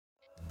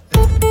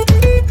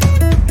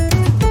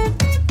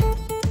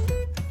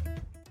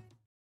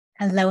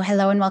Hello,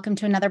 hello, and welcome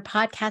to another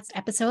podcast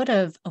episode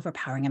of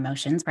Overpowering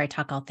Emotions, where I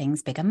talk all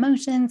things big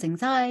emotions,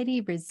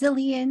 anxiety,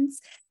 resilience.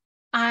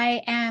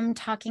 I am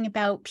talking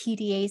about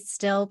PDA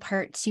still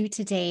part 2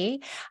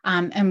 today,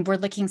 and we're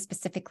looking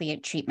specifically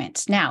at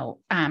treatment. Now,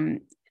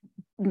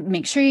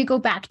 make sure you go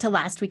back to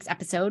last week's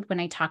episode when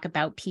I talk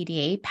about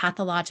PDA,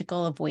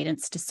 pathological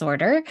avoidance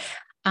disorder.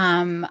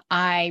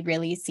 I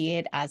really see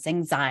it as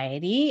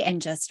anxiety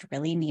and just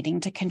really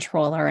needing to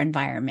control our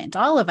environment.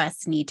 All of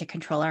us need to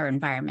control our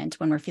environment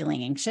when we're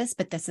feeling anxious,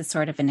 but this is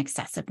sort of an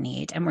excessive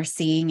need. And we're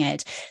seeing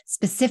it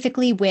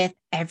specifically with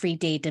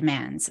everyday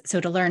demands. So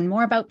to learn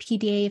more about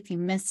PDA, if you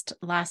missed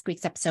last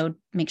week's episode,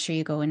 make sure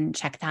you go and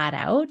check that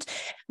out.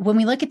 When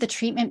we look at the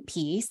treatment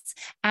piece,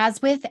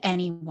 as with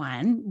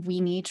anyone, we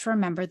need to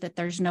remember that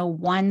there's no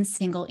one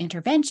single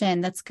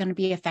intervention that's going to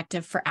be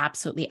effective for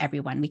absolutely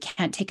everyone. We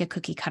can't take a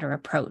cookie cutter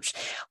approach.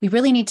 We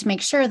really need to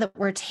make sure that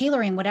we're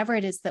tailoring whatever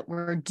it is that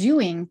we're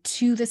doing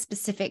to the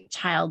specific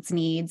child's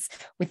needs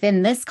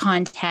within this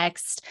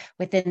context,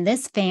 within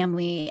this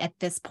family at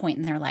this point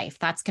in their life.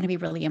 That's going to be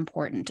really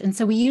important. And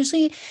so we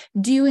usually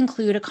do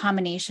include a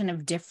combination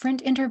of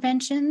different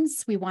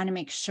interventions. We want to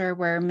make sure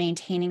we're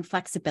maintaining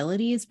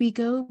flexibility as we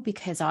go,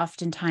 because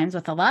oftentimes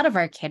with a lot of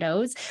our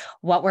kiddos,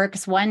 what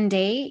works one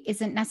day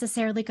isn't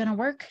necessarily going to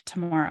work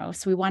tomorrow.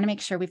 So we want to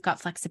make sure we've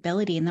got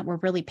flexibility and that we're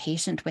really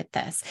patient with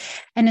this.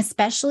 And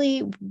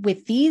especially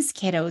with these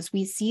kiddos,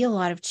 we see a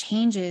lot of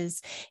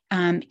changes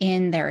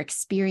in their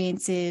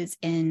experiences,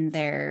 in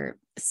their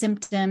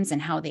symptoms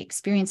and how they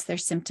experience their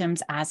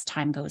symptoms as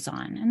time goes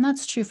on. And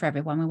that's true for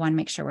everyone. We want to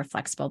make sure we're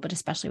flexible, but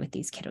especially with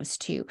these kiddos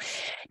too.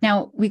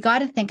 Now, we got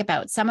to think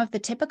about some of the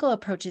typical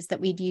approaches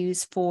that we'd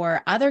use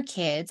for other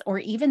kids, or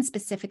even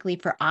specifically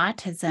for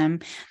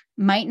autism,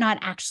 might not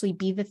actually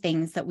be the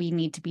things that we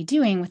need to be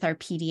doing with our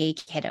PDA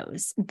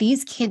kiddos.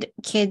 These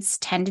kids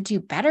tend to do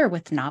better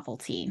with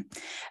novelty,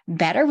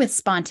 better with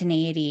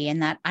spontaneity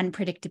and that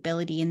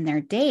unpredictability in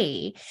their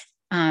day,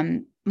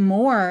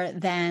 more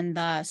than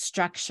the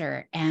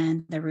structure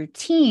and the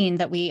routine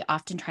that we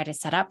often try to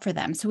set up for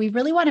them. So we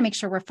really want to make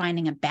sure we're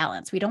finding a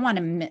balance. We don't want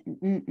to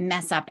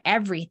mess up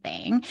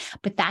everything,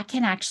 but that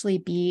can actually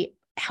be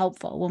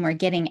helpful when we're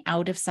getting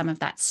out of some of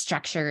that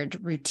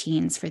structured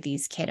routines for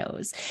these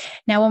kiddos.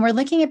 Now, when we're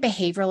looking at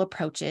behavioral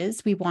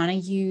approaches, we want to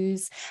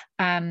use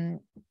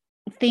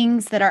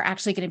things that are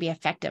actually going to be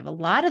effective. A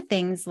lot of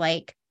things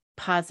like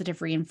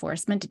positive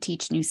reinforcement to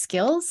teach new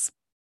skills,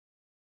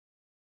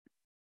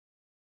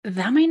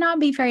 that might not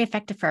be very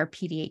effective for our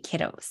PDA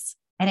kiddos,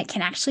 and it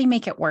can actually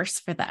make it worse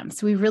for them.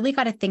 So we really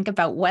got to think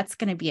about what's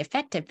going to be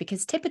effective,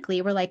 because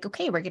typically we're like,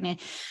 okay, we're going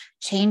to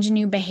change a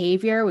new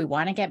behavior. We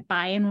want to get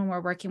buy-in when we're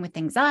working with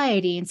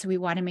anxiety. And so we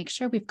want to make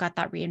sure we've got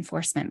that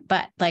reinforcement.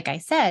 But like I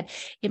said,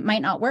 it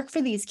might not work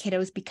for these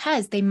kiddos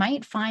because they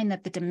might find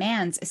that the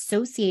demands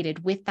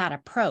associated with that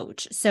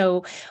approach,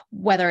 so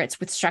whether it's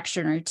with structure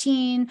and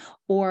routine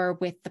or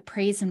with the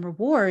praise and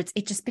rewards,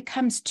 it just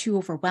becomes too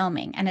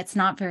overwhelming, and it's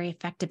not very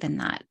effective in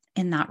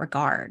that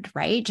regard,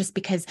 right? Just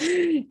because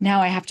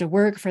now I have to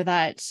work for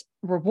that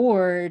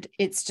reward,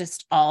 it's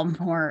just all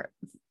more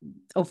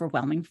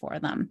overwhelming for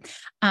them.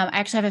 I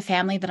actually have a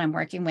family that I'm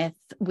working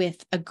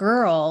with a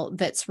girl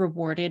that's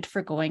rewarded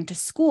for going to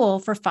school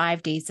for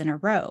 5 days in a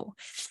row.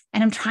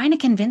 And I'm trying to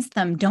convince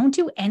them, don't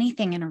do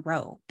anything in a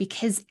row,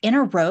 because in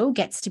a row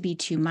gets to be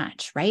too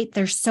much, right?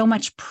 There's so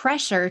much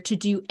pressure to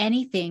do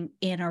anything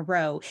in a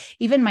row.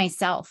 Even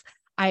myself,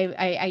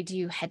 I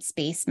do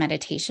headspace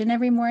meditation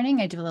every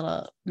morning. I do a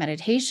little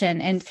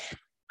meditation, and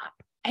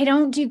I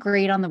don't do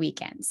great on the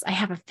weekends. I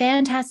have a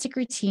fantastic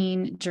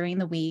routine during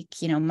the week,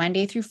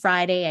 Monday through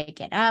Friday. I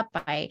get up,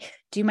 I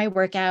do my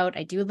workout,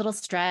 I do a little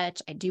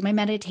stretch, I do my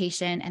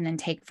meditation, and then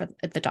take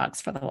the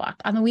dogs for the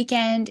walk. On the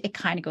weekend, it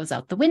kind of goes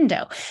out the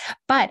window,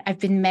 but I've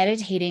been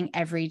meditating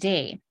every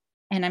day,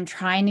 and I'm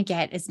trying to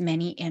get as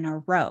many in a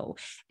row.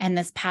 And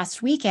this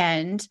past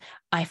weekend,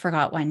 I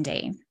forgot one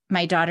day.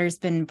 My daughter's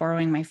been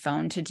borrowing my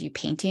phone to do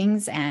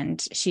paintings,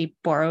 and she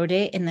borrowed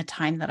it in the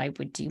time that I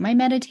would do my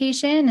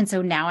meditation. And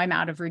so now I'm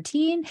out of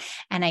routine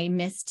and I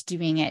missed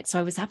doing it. So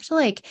I was up to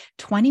like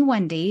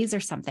 21 days or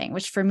something,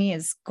 which for me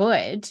is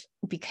good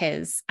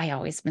because I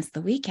always miss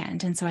the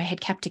weekend. And so I had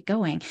kept it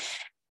going.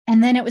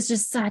 And then it was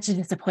just such a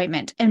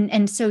disappointment.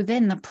 And so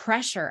then the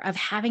pressure of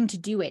having to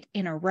do it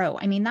in a row,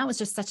 I mean, that was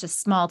just such a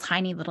small,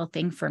 tiny little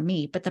thing for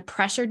me, but the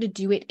pressure to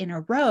do it in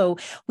a row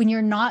when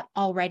you're not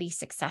already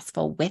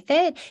successful with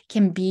it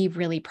can be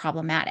really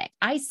problematic.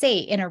 I say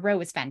in a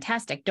row is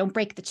fantastic. Don't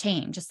break the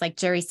chain, just like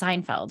Jerry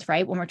Seinfeld,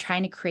 right? When we're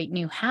trying to create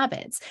new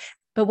habits.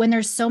 But when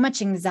there's so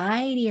much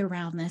anxiety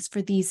around this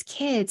for these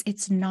kids,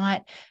 it's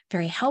not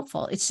very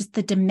helpful. It's just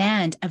the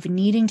demand of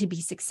needing to be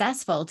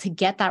successful to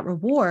get that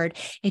reward.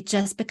 It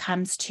just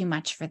becomes too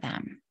much for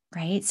them,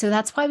 right? So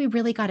that's why we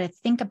really got to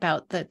think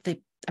about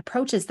the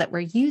approaches that we're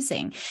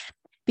using,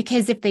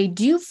 because if they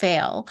do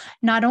fail,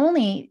 not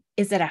only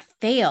is it a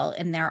fail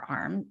in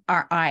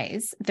our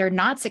eyes. They're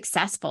not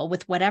successful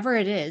with whatever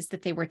it is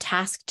that they were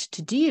tasked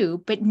to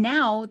do, but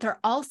now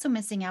they're also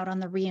missing out on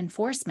the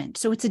reinforcement.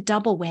 So it's a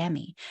double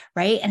whammy,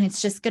 right? And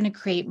it's just going to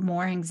create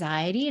more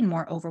anxiety and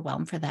more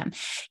overwhelm for them.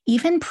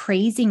 Even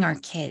praising our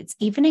kids,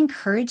 even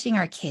encouraging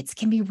our kids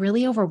can be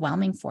really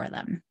overwhelming for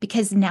them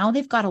because now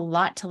they've got a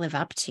lot to live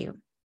up to.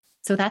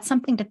 So that's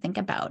something to think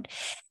about.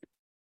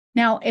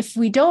 Now, if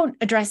we don't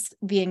address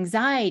the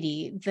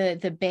anxiety,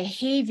 the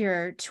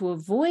behavior to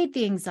avoid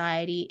the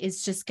anxiety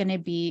is just going to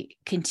be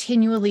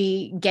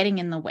continually getting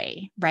in the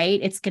way, right?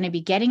 It's going to be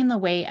getting in the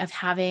way of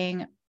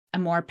having a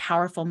more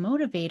powerful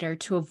motivator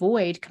to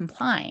avoid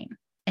complying.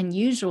 And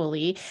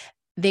usually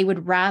they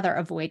would rather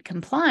avoid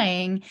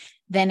complying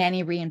than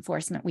any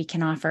reinforcement we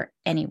can offer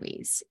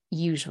anyways,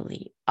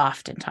 usually,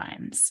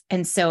 oftentimes.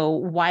 And so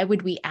why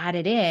would we add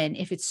it in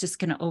if it's just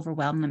going to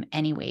overwhelm them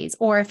anyways,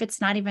 or if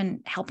it's not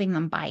even helping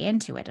them buy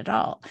into it at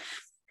all?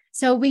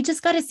 So we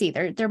just got to see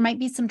there might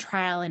be some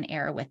trial and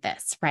error with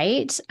this,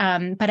 right?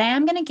 But I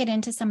am going to get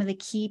into some of the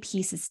key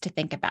pieces to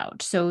think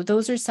about. So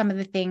those are some of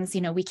the things,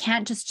 we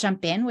can't just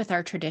jump in with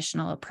our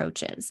traditional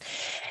approaches.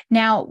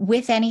 Now,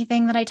 with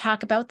anything that I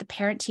talk about, the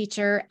parent,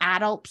 teacher,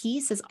 adult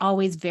piece is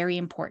always very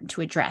important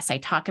to address. I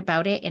talk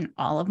about it in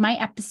all of my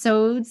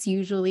episodes,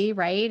 usually,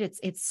 right?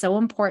 It's so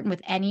important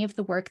with any of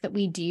the work that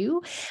we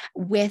do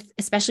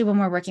especially when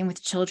we're working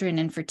with children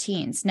and for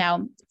teens.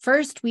 Now,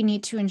 first, we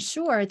need to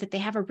ensure that they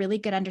have a really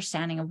good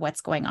understanding of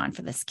what's going on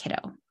for this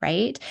kiddo,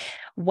 right?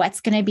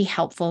 What's going to be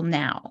helpful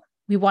now?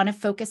 We want to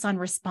focus on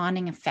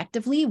responding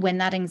effectively when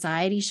that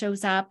anxiety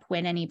shows up,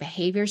 when any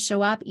behaviors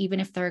show up, even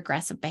if they're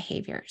aggressive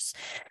behaviors.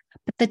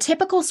 But the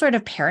typical sort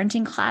of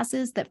parenting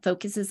classes that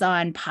focuses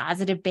on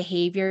positive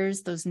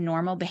behaviors, those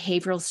normal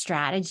behavioral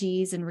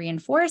strategies and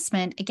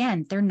reinforcement,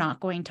 again, they're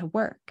not going to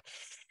work.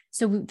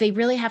 So they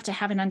really have to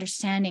have an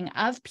understanding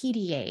of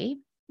PDA,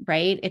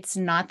 right? It's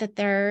not that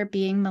they're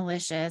being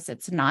malicious.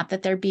 It's not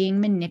that they're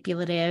being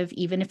manipulative,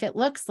 even if it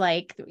looks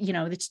like,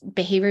 the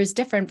behavior is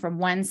different from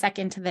 1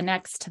 second to the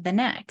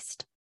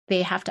next.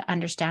 They have to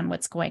understand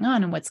what's going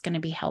on and what's going to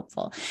be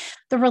helpful.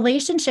 The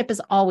relationship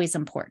is always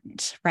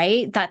important,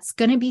 right? That's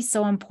going to be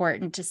so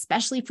important,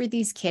 especially for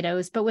these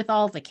kiddos, but with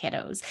all the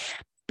kiddos.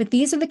 But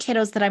these are the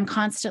kiddos that I'm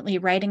constantly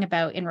writing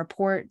about in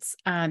reports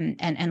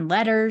and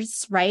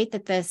letters, right?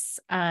 That this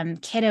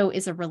kiddo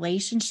is a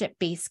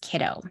relationship-based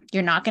kiddo.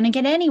 You're not going to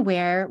get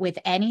anywhere with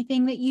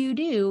anything that you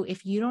do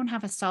if you don't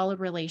have a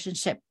solid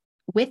relationship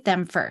with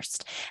them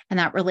first. And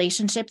that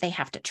relationship, they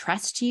have to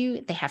trust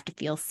you. They have to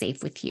feel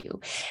safe with you.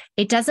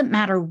 It doesn't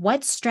matter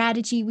what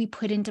strategy we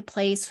put into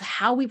place,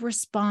 how we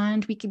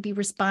respond. We could be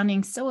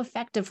responding so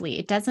effectively.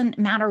 It doesn't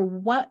matter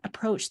what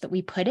approach that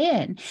we put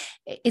in.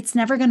 It's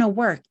never going to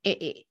work.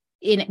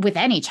 With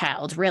any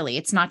child, really.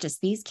 It's not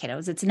just these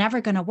kiddos. It's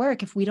never going to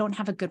work if we don't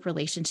have a good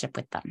relationship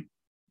with them,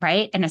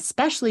 right? And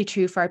especially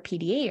true for our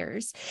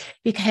PDAers,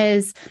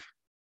 because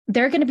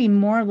they're going to be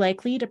more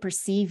likely to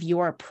perceive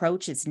your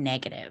approach as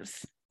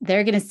negative.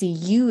 They're going to see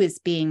you as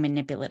being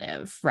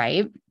manipulative,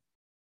 right?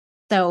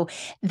 So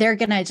they're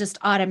going to just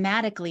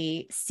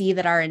automatically see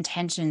that our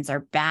intentions are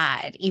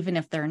bad, even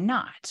if they're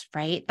not,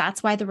 right?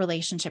 That's why the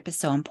relationship is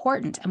so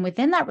important. And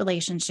within that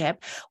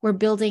relationship, we're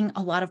building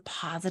a lot of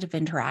positive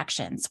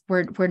interactions.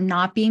 We're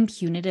not being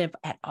punitive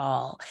at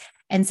all.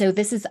 And so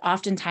this is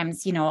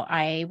oftentimes,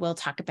 I will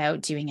talk about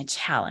doing a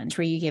challenge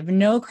where you give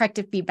no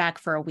corrective feedback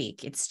for a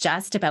week. It's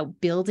just about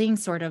building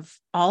sort of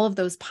all of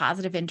those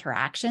positive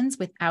interactions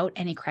without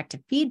any corrective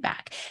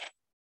feedback.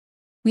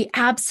 We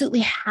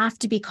absolutely have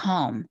to be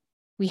calm.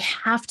 We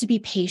have to be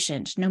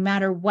patient no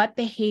matter what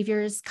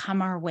behaviors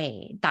come our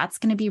way. That's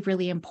going to be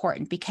really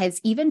important because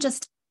even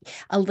just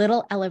a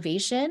little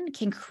elevation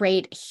can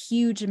create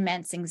huge,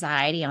 immense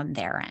anxiety on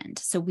their end.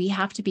 So we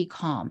have to be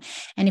calm.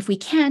 And if we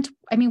can't,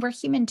 we're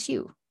human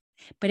too.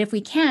 But if we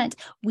can't,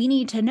 we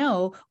need to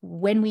know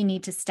when we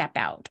need to step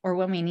out or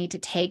when we need to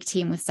tag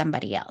team with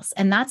somebody else.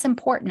 And that's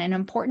important and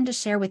important to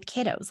share with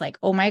kiddos. Like,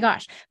 oh my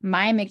gosh,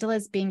 my amygdala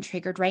is being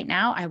triggered right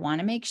now. I want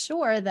to make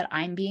sure that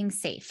I'm being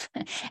safe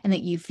and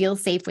that you feel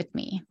safe with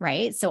me,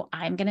 right? So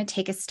I'm going to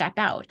take a step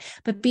out,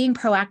 but being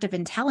proactive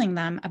and telling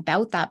them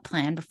about that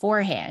plan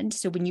beforehand.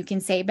 So when you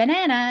can say,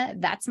 banana,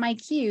 that's my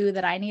cue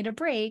that I need a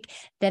break,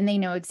 then they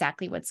know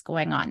exactly what's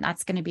going on.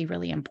 That's going to be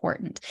really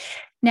important.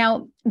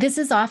 Now, this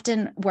is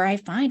often where I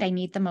find I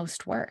need the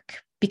most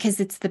work because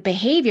it's the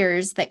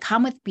behaviors that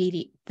come with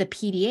the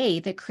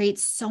PDA that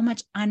creates so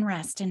much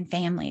unrest in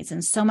families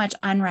and so much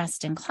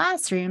unrest in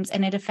classrooms,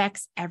 and it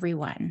affects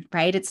everyone,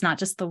 right? It's not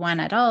just the one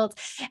adult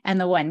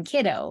and the one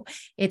kiddo,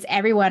 it's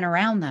everyone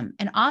around them.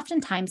 And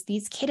oftentimes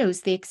these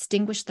kiddos, they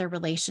extinguish their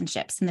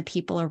relationships and the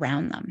people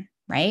around them,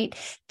 right?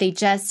 They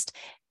just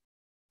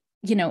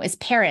as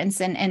parents,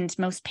 and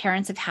most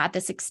parents have had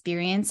this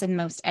experience, and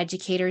most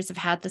educators have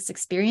had this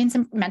experience,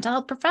 and mental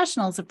health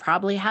professionals have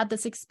probably had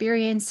this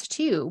experience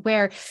too,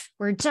 where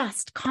we're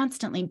just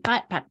constantly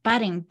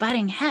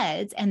butting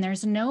heads, and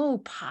there's no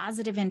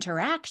positive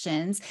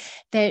interactions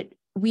that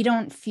we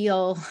don't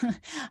feel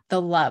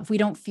the love. We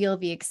don't feel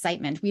the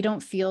excitement. We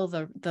don't feel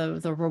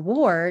the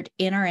reward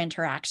in our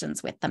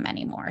interactions with them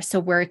anymore. So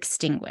we're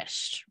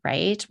extinguished,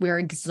 right? We're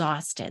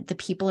exhausted. The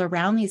people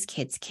around these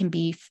kids can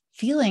be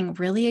feeling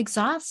really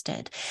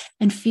exhausted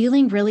and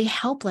feeling really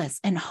helpless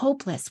and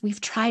hopeless.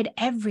 We've tried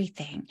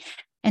everything.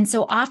 And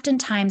so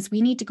oftentimes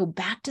we need to go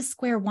back to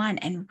square one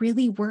and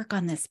really work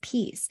on this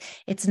piece.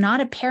 It's not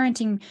a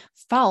parenting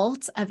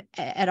fault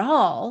at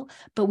all,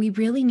 but we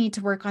really need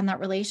to work on that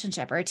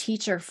relationship, or a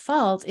teacher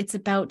fault. It's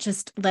about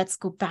just, let's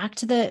go back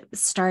to the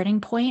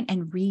starting point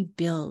and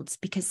rebuild,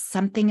 because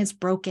something is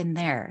broken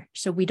there.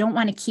 So we don't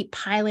want to keep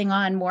piling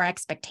on more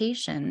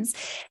expectations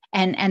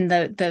and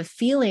the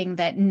feeling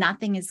that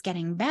nothing is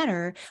getting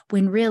better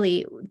when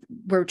really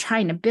we're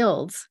trying to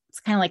build. It's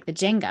kind of like the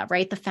Jenga,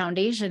 right? The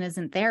foundation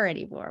isn't there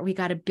anymore. We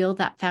got to build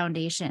that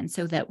foundation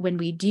so that when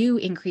we do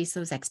increase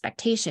those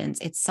expectations,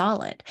 it's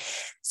solid.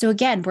 So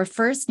again, we're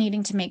first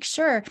needing to make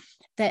sure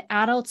that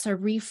adults are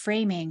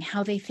reframing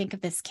how they think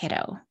of this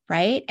kiddo,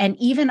 right? And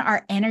even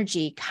our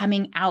energy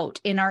coming out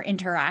in our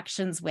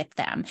interactions with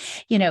them.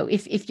 You know,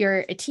 if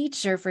you're a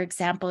teacher, for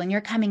example, and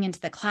you're coming into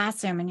the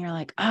classroom and you're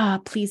like,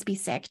 please be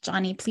sick,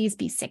 Johnny, please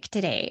be sick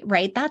today,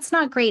 right? That's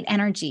not great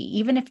energy.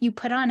 Even if you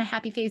put on a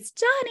happy face,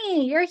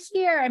 Johnny, you're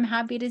here, I'm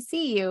happy to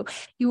see you.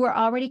 You are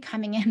already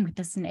coming in with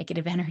this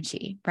negative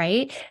energy,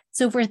 right?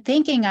 So if we're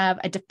thinking of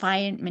a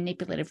defiant,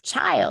 manipulative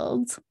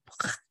child,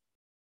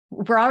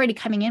 we're already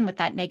coming in with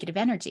that negative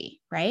energy,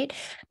 right?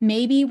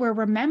 Maybe we're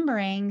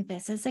remembering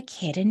this is a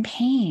kid in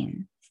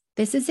pain.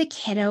 This is a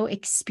kiddo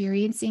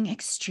experiencing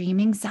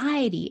extreme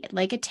anxiety,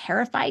 like a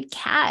terrified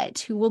cat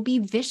who will be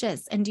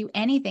vicious and do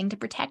anything to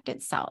protect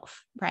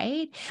itself,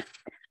 right?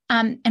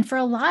 And for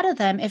a lot of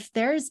them, if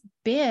there's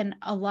been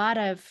a lot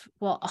of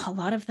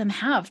them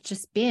have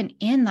just been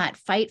in that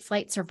fight,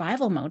 flight,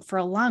 survival mode for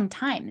a long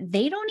time.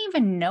 They don't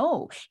even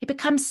know. It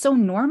becomes so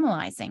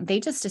normalizing. They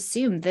just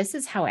assume this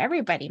is how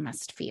everybody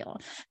must feel.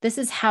 This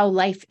is how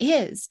life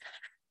is.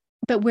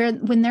 But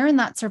when they're in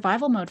that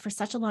survival mode for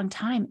such a long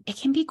time, it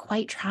can be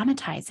quite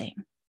traumatizing.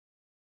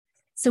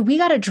 So we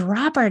got to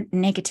drop our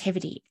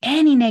negativity,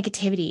 any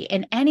negativity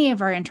in any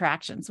of our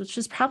interactions, which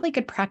is probably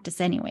good practice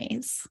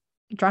anyways.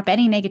 Drop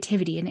any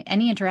negativity in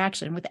any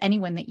interaction with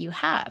anyone that you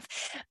have.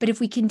 But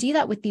if we can do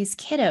that with these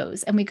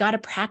kiddos, and we got to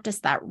practice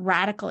that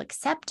radical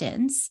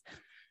acceptance,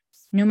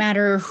 no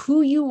matter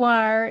who you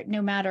are,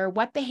 no matter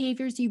what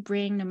behaviors you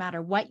bring, no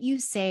matter what you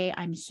say,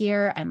 I'm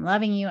here, I'm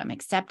loving you, I'm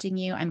accepting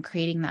you, I'm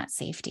creating that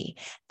safety.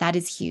 That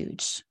is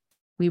huge.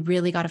 We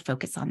really got to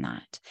focus on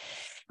that.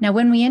 Now,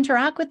 when we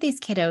interact with these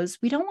kiddos,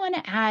 we don't want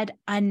to add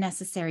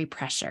unnecessary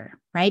pressure,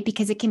 right?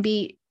 Because it can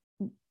be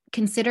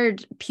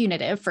considered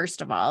punitive,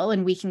 first of all,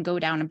 and we can go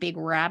down a big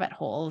rabbit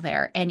hole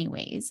there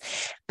anyways,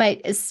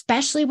 but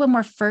especially when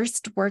we're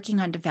first working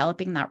on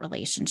developing that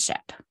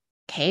relationship.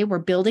 Okay, we're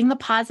building the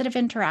positive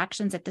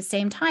interactions at the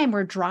same time.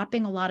 We're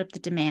dropping a lot of the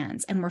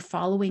demands and we're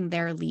following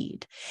their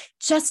lead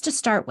just to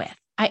start with.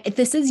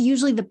 This is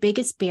usually the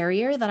biggest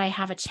barrier that I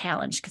have a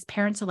challenge, because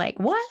parents are like,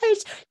 what?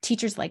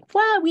 Teachers are like,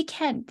 well, we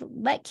can't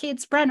let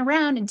kids run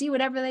around and do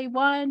whatever they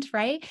want,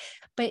 right?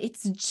 But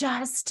it's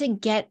just to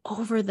get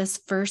over this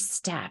first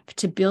step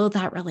to build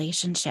that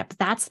relationship.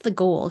 That's the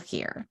goal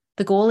here.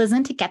 The goal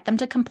isn't to get them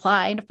to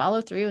comply and to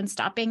follow through and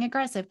stop being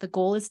aggressive. The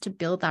goal is to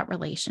build that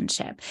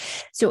relationship.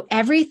 So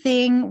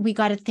everything we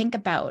got to think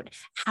about,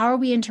 how are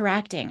we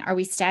interacting? Are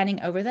we standing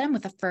over them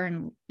with a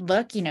firm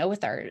look,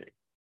 with our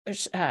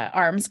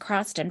arms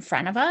crossed in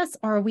front of us,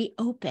 or are we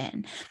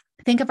open?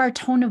 Think of our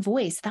tone of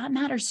voice. That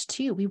matters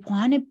too. We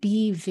want to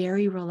be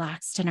very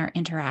relaxed in our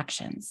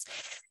interactions.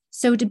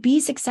 So to be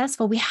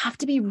successful, we have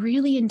to be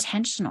really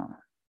intentional.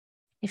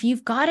 If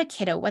you've got a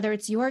kiddo, whether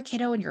it's your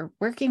kiddo and you're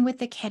working with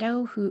the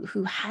kiddo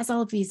who has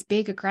all of these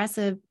big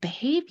aggressive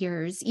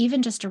behaviors,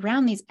 even just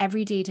around these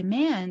everyday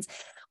demands,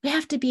 we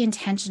have to be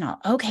intentional.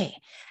 Okay,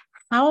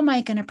 how am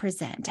I going to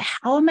present?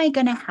 How am I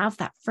going to have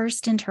that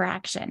first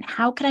interaction?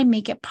 How can I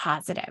make it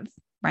positive,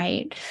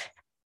 right?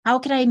 How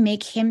can I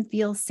make him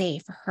feel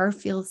safe, her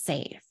feel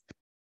safe?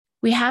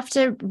 We have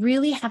to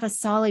really have a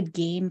solid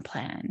game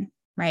plan,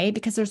 right?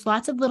 Because there's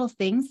lots of little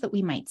things that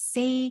we might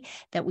say,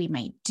 that we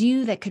might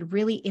do that could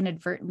really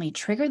inadvertently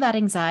trigger that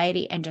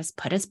anxiety and just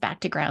put us back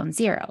to ground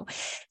zero.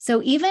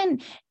 So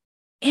even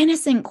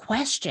innocent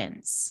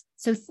questions.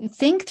 So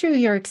think through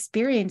your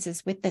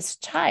experiences with this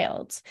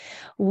child.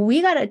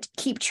 We got to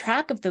keep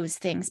track of those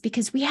things,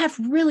 because we have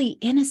really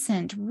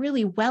innocent,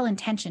 really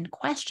well-intentioned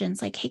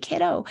questions like, hey,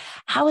 kiddo,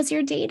 how was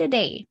your day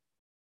today?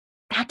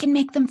 That can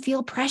make them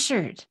feel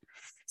pressured.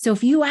 So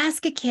if you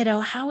ask a kiddo,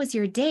 how was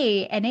your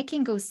day? And it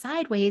can go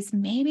sideways,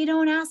 maybe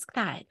don't ask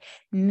that.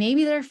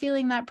 Maybe they're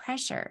feeling that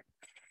pressure.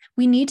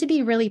 We need to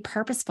be really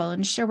purposeful and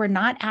ensure we're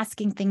not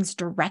asking things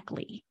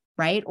directly,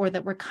 right? Or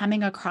that we're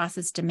coming across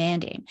as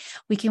demanding.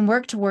 We can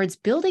work towards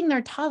building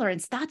their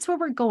tolerance. That's where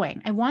we're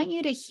going. I want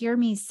you to hear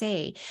me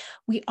say,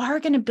 we are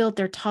going to build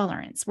their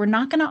tolerance. We're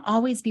not going to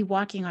always be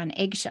walking on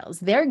eggshells.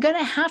 They're going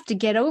to have to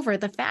get over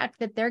the fact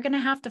that they're going to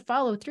have to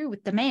follow through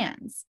with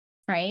demands,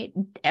 right?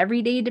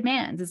 Everyday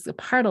demands is a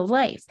part of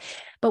life.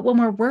 But when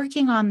we're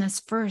working on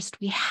this first,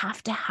 we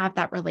have to have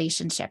that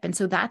relationship. And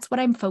so that's what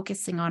I'm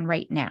focusing on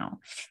right now,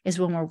 is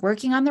when we're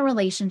working on the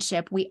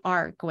relationship, we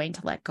are going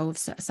to let go of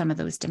some of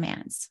those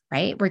demands,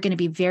 right? We're going to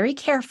be very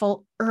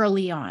careful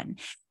early on,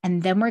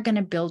 and then we're going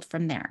to build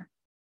from there.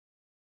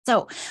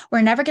 So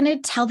we're never going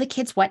to tell the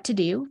kids what to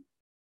do,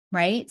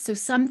 right? So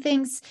some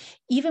things,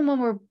 even when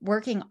we're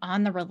working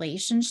on the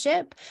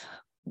relationship,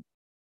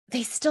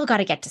 they still got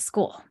to get to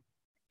school.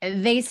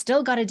 They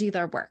still got to do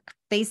their work.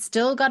 They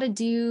still got to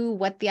do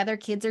what the other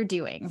kids are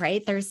doing,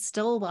 right? There's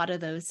still a lot of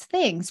those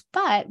things,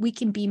 but we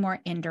can be more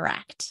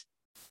indirect.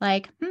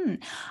 Like,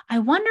 I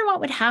wonder what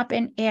would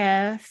happen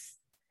if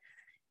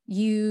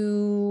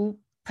you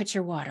put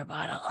your water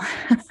bottle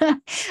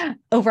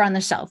over on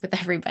the shelf with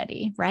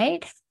everybody,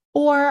 right?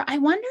 Or I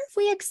wonder if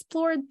we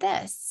explored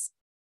this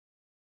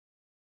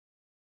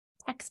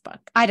textbook.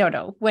 I don't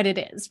know what it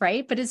is,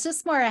 right? But it's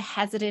just more a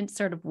hesitant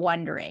sort of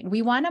wondering.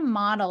 We want to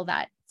model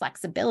that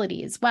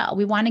flexibility as well.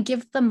 We want to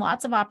give them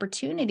lots of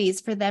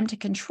opportunities for them to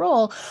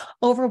control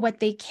over what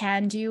they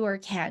can do or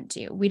can't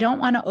do. We don't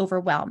want to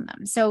overwhelm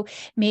them. So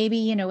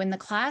maybe, in the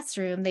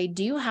classroom, they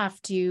do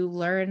have to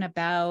learn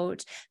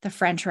about the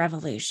French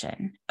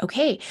Revolution.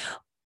 Okay.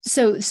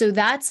 So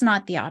that's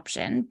not the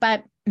option,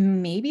 but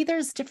maybe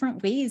there's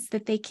different ways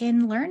that they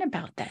can learn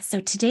about this. So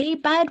today,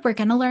 bud, we're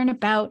going to learn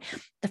about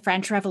the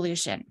French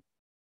Revolution.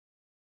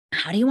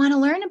 How do you want to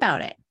learn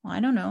about it? Well, I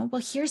don't know.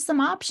 Well, here's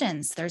some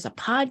options. There's a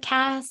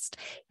podcast,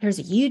 there's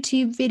a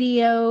YouTube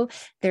video,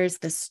 there's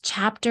this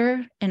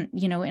chapter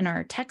in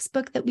our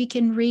textbook that we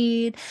can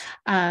read.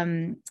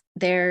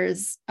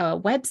 There's a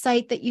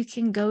website that you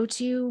can go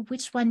to.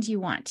 Which one do you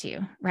want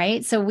to,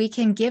 right? So we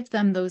can give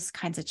them those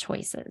kinds of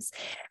choices.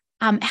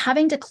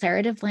 Having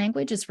declarative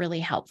language is really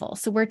helpful.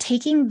 So we're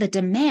taking the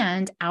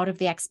demand out of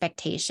the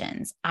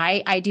expectations.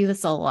 I do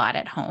this a lot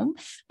at home.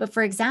 But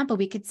for example,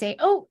 we could say,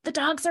 oh, the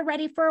dogs are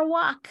ready for a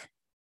walk,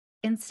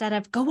 instead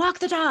of go walk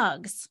the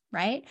dogs,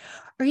 right?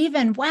 Or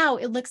even, wow,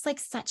 it looks like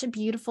such a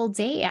beautiful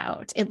day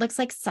out. It looks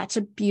like such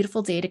a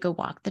beautiful day to go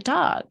walk the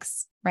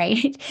dogs,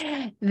 right?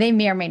 They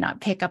may or may not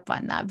pick up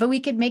on that, but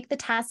we could make the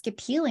task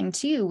appealing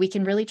too. We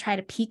can really try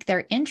to pique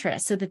their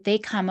interest so that they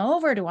come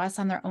over to us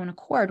on their own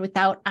accord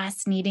without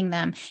us needing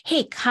them.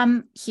 Hey,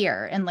 come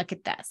here and look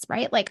at this,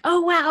 right? Like,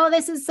 oh, wow,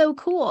 this is so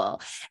cool.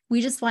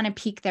 We just want to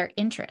pique their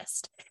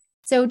interest.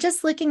 So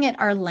just looking at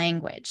our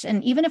language,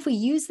 and even if we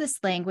use this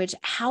language,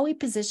 how we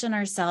position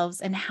ourselves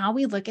and how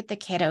we look at the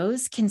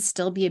kiddos can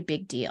still be a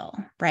big deal,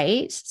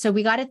 right? So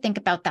we got to think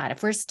about that.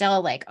 If we're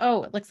still like,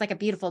 oh, it looks like a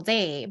beautiful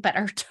day, but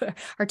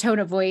our tone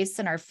of voice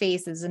and our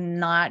face is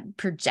not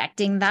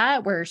projecting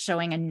that, we're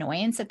showing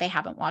annoyance that they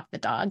haven't walked the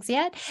dogs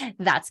yet,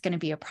 that's going to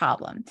be a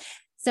problem.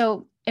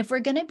 So if we're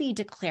going to be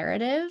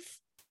declarative,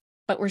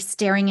 but we're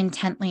staring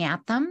intently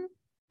at them,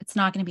 it's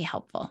not going to be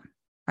helpful,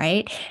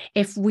 right?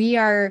 If we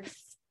are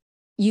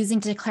using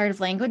declarative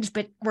language,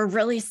 but we're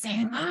really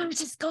saying, oh,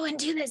 just go and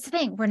do this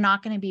thing, we're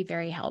not going to be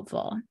very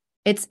helpful.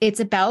 It's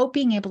about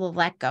being able to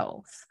let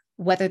go.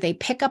 Whether they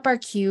pick up our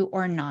cue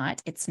or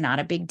not, it's not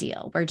a big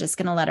deal. We're just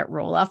going to let it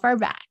roll off our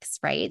backs,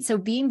 right? So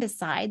being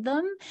beside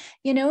them,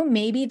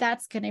 maybe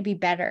that's going to be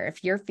better.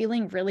 If you're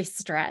feeling really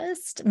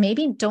stressed,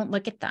 maybe don't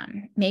look at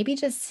them. Maybe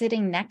just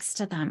sitting next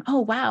to them. Oh,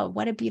 wow,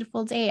 what a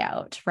beautiful day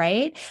out,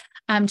 right?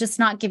 Just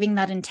not giving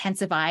that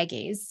intensive eye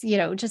gaze,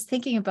 just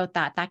thinking about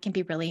that can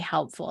be really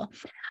helpful.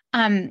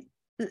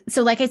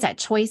 So like I said,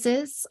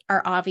 choices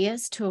are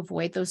obvious to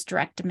avoid those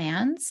direct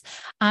demands.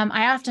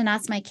 I often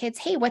ask my kids,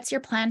 hey, what's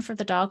your plan for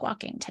the dog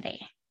walking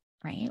today?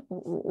 Right?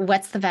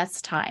 What's the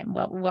best time?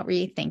 What were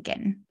you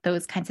thinking?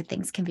 Those kinds of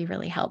things can be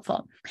really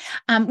helpful.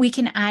 We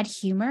can add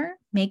humor,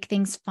 make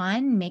things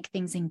fun, make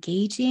things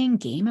engaging,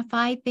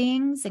 gamify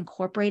things,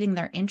 incorporating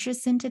their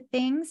interests into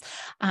things.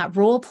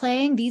 Role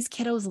playing, these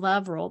kiddos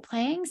love role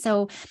playing.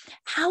 So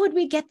how would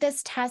we get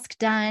this task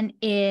done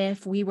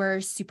if we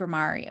were Super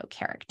Mario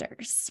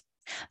characters?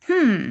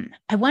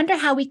 I wonder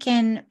how we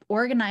can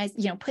organize,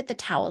 put the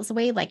towels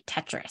away like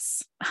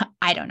Tetris.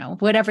 I don't know,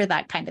 whatever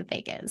that kind of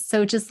thing is.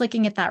 So just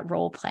looking at that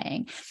role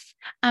playing.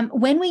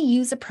 When we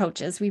use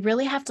approaches, we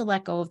really have to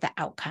let go of the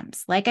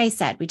outcomes. Like I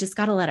said, we just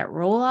got to let it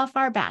roll off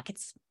our back.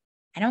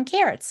 I don't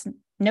care. It's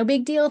no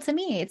big deal to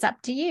me. It's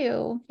up to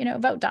you,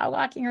 about dog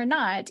walking or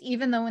not,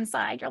 even though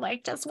inside you're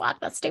like, just walk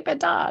the stupid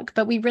dog.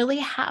 But we really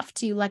have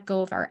to let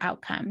go of our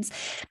outcomes,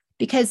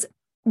 because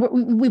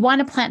we want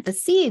to plant the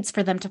seeds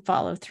for them to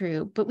follow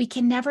through, but we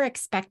can never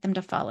expect them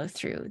to follow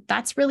through.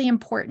 That's really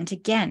important.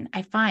 Again,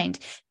 I find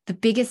the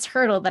biggest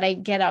hurdle that I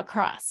get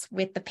across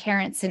with the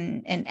parents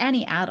and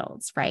any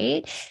adults,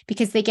 right?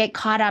 Because they get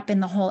caught up in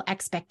the whole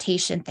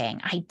expectation thing.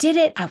 I did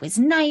it. I was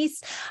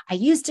nice. I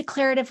used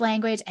declarative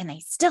language and they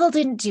still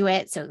didn't do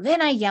it. So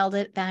then I yelled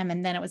at them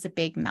and then it was a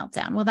big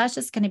meltdown. Well, that's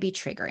just going to be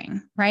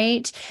triggering,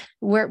 right?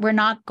 We're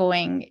not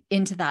going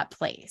into that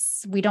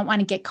place. We don't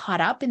want to get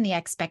caught up in the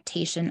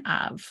expectation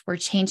of. We're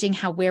changing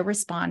how we're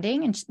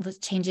responding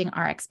and changing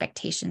our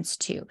expectations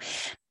too.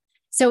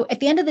 So at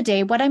the end of the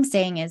day, what I'm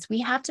saying is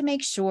we have to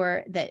make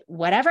sure that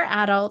whatever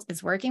adult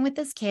is working with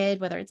this kid,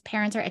 whether it's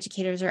parents or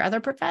educators or other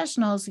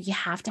professionals, you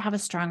have to have a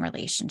strong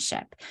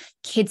relationship.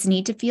 Kids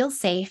need to feel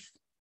safe.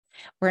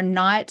 We're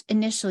not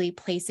initially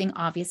placing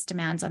obvious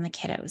demands on the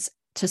kiddos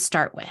to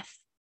start with.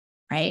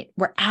 Right?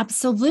 We're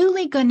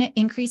absolutely going to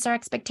increase our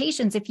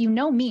expectations. If you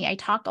know me, I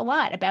talk a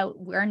lot about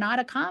we're not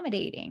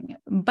accommodating,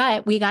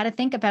 but we got to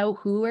think about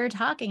who we're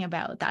talking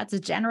about. That's a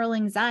general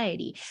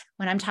anxiety.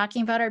 When I'm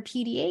talking about our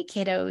PDA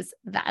kiddos,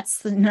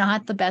 that's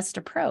not the best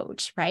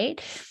approach, right?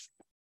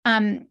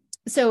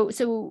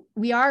 So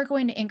we are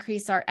going to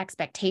increase our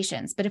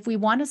expectations, but if we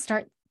want to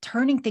start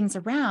turning things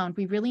around,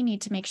 we really need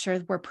to make sure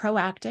we're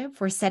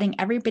proactive. We're setting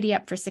everybody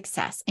up for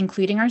success,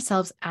 including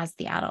ourselves as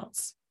the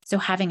adults. So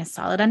having a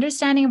solid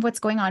understanding of what's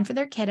going on for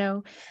their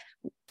kiddo,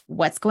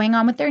 what's going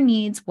on with their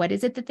needs, what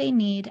is it that they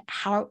need,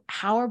 how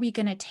are we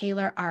going to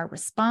tailor our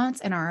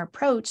response and our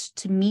approach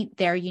to meet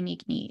their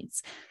unique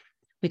needs?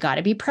 We got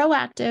to be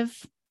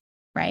proactive,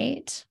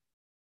 right?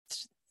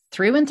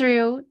 Through and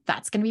through,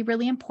 that's going to be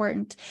really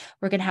important.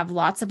 We're going to have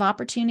lots of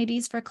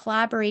opportunities for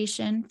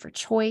collaboration, for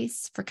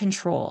choice, for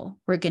control.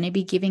 We're going to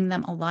be giving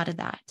them a lot of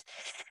that.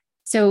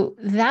 So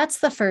that's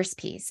the first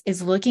piece,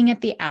 is looking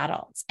at the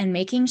adults and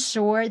making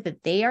sure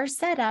that they are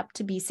set up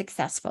to be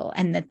successful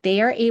and that they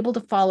are able to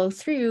follow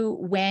through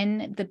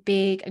when the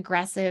big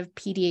aggressive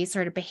PDA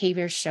sort of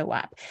behaviors show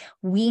up.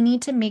 We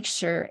need to make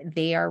sure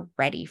they are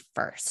ready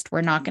first.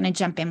 We're not going to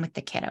jump in with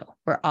the kiddo.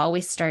 We're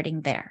always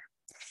starting there.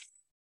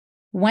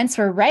 Once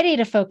we're ready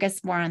to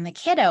focus more on the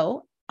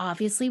kiddo,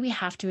 obviously we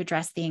have to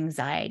address the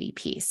anxiety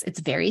piece.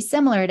 It's very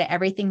similar to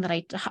everything that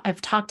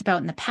I've talked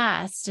about in the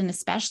past, and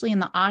especially in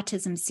the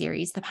autism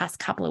series the past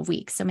couple of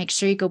weeks. So make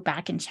sure you go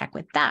back and check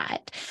with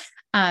that,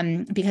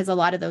 because a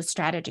lot of those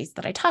strategies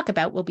that I talk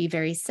about will be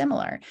very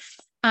similar.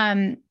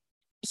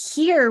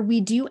 Here,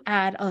 we do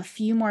add a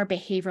few more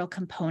behavioral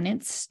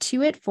components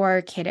to it for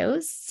our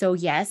kiddos. So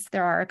yes,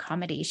 there are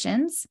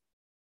accommodations,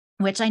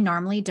 which I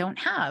normally don't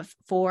have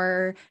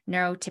for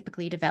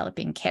neurotypically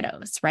developing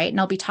kiddos, right? And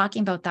I'll be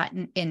talking about that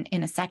in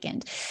a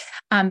second.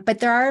 But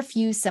there are a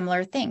few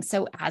similar things.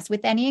 So as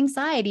with any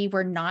anxiety,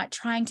 we're not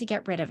trying to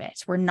get rid of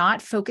it. We're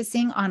not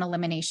focusing on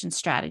elimination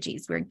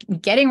strategies. We're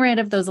getting rid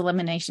of those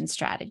elimination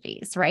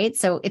strategies, right?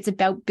 So it's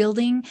about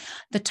building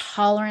the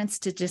tolerance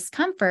to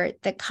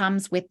discomfort that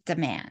comes with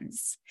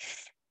demands.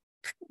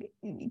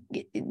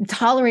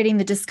 Tolerating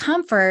the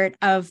discomfort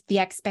of the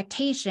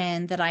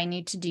expectation that I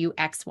need to do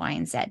X, Y,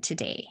 and Z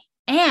today,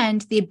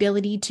 and the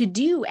ability to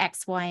do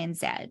X, Y, and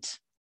Z.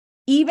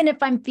 Even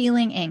if I'm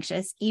feeling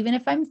anxious, even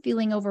if I'm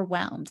feeling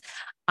overwhelmed,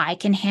 I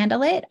can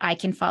handle it. I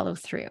can follow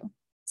through.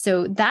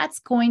 So that's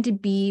going to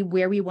be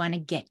where we want to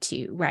get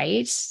to,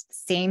 right?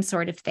 Same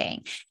sort of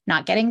thing.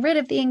 Not getting rid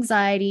of the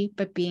anxiety,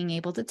 but being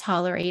able to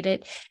tolerate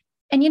it.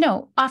 And,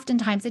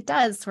 oftentimes it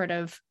does sort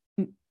of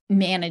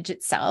manage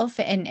itself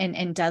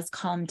and does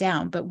calm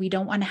down, but we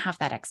don't want to have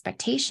that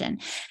expectation.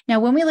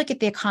 Now, when we look at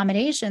the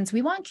accommodations,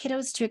 we want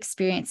kiddos to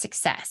experience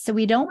success. So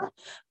we don't,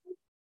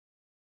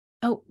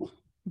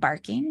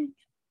 barking,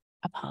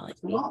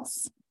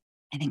 apologies.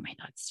 I think my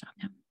dog stopped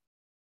now.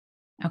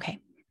 Okay.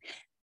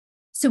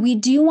 So we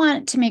do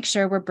want to make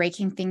sure we're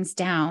breaking things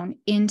down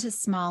into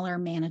smaller,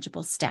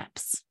 manageable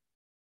steps.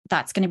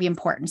 That's going to be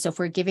important. So if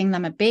we're giving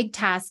them a big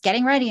task,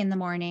 getting ready in the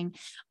morning,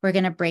 we're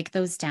going to break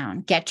those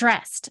down. Get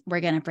dressed, we're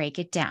going to break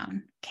it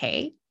down.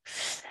 Okay.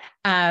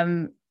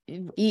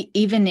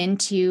 Even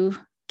into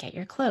get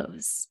your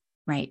clothes,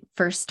 right?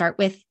 First start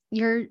with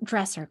your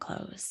dresser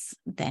clothes,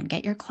 then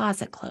get your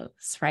closet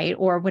clothes, right?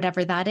 Or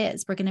whatever that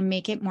is. We're going to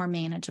make it more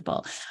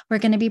manageable. We're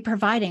going to be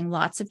providing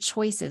lots of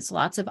choices,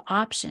 lots of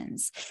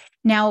options.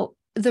 Now,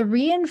 the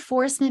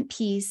reinforcement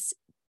piece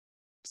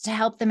to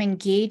help them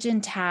engage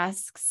in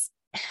tasks,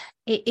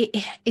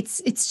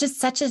 it's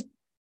just such a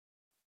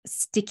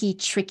sticky,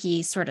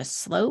 tricky sort of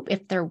slope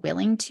if they're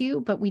willing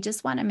to, but we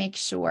just want to make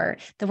sure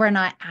that we're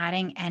not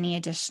adding any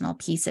additional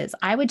pieces.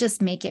 I would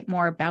just make it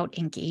more about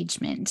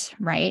engagement,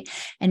 right?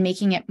 And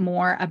making it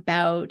more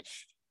about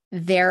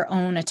their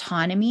own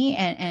autonomy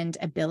and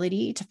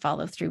ability to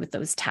follow through with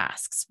those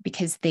tasks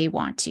because they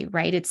want to,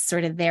 right? It's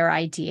sort of their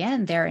idea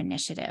and their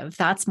initiative.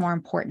 That's more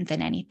important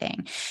than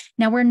anything.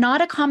 Now, we're not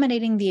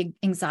accommodating the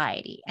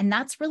anxiety, and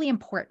that's really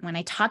important when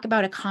I talk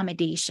about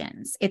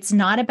accommodations. It's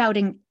not about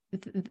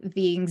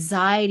the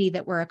anxiety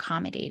that we're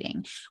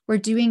accommodating. We're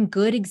doing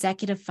good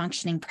executive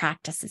functioning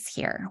practices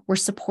here. We're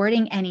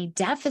supporting any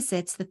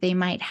deficits that they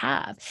might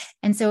have.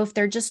 And so if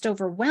they're just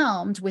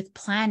overwhelmed with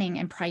planning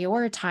and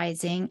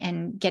prioritizing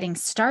and getting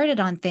started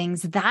on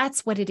things,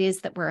 that's what it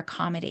is that we're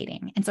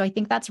accommodating. And so I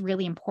think that's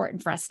really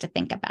important for us to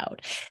think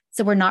about.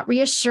 So we're not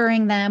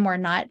reassuring them, we're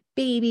not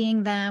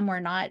babying them, we're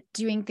not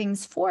doing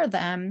things for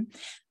them,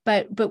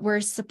 but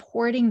we're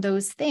supporting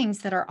those things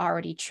that are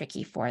already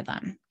tricky for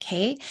them,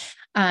 okay?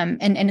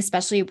 And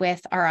especially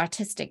with our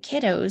autistic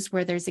kiddos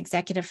where there's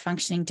executive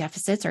functioning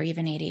deficits, or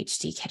even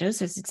ADHD kiddos,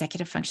 there's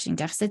executive functioning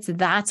deficits,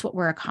 that's what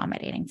we're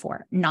accommodating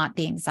for, not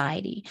the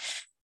anxiety.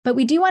 But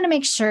we do want to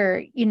make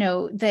sure,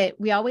 that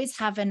we always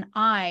have an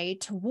eye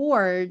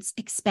towards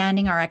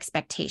expanding our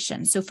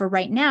expectations. So for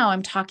right now,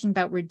 I'm talking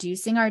about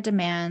reducing our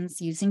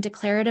demands, using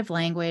declarative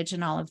language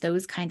and all of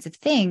those kinds of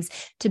things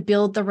to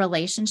build the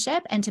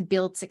relationship and to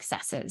build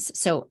successes.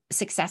 So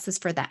successes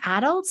for the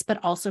adults,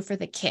 but also for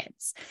the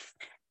kids.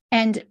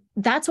 And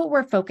that's what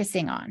we're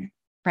focusing on,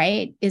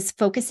 right? Is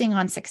focusing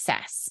on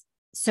success.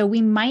 So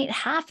we might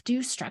have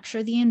to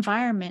structure the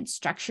environment,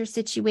 structure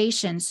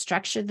situations,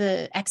 structure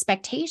the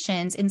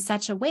expectations in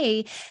such a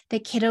way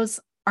that kiddos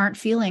aren't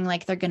feeling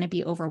like they're going to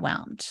be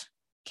overwhelmed.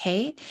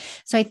 Okay.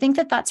 So I think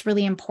that that's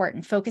really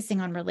important,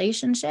 focusing on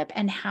relationship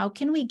and how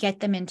can we get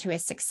them into a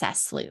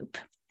success loop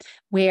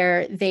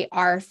where they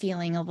are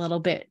feeling a little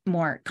bit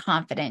more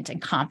confident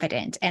and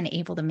competent and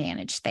able to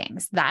manage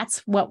things.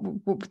 That's what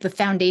the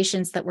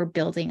foundations that we're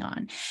building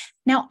on.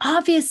 Now,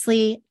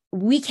 obviously,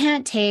 we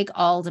can't take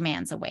all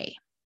demands away.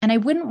 And I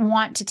wouldn't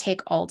want to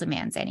take all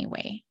demands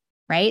anyway,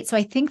 right? So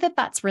I think that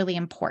that's really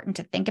important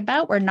to think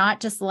about. We're not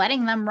just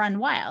letting them run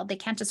wild. They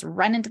can't just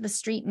run into the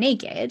street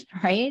naked,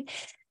 right?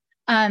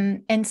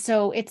 And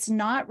so it's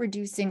not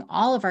reducing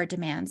all of our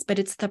demands, but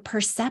it's the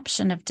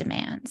perception of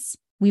demands.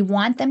 We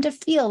want them to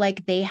feel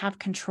like they have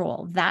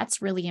control.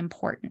 That's really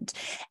important.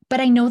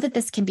 But I know that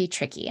this can be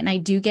tricky, and I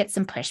do get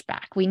some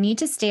pushback. We need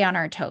to stay on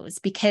our toes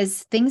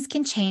because things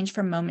can change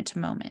from moment to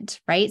moment,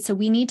 right? So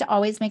we need to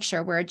always make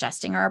sure we're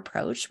adjusting our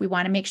approach. We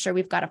want to make sure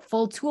we've got a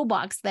full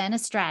toolbox then of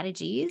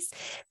strategies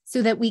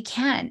so that we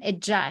can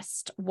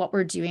adjust what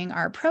we're doing,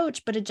 our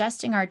approach, but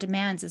adjusting our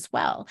demands as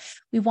well.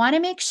 We want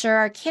to make sure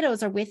our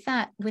kiddos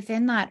are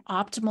within that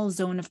optimal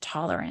zone of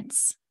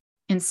tolerance.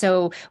 And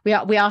so we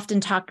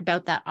often talk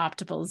about that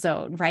optimal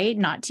zone, right?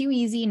 Not too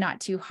easy, not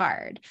too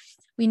hard.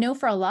 We know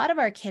for a lot of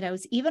our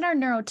kiddos, even our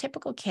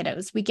neurotypical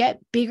kiddos, we get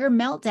bigger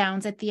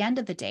meltdowns at the end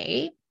of the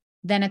day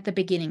than at the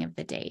beginning of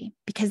the day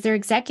because their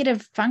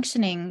executive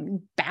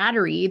functioning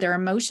battery, their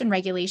emotion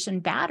regulation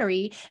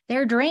battery,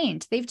 they're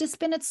drained. They've just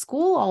been at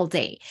school all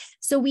day.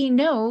 So we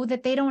know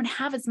that they don't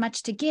have as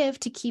much to give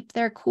to keep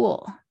their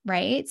cool,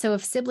 right? So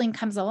if sibling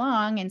comes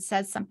along and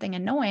says something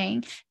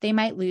annoying, they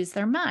might lose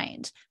their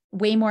mind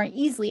way more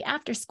easily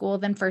after school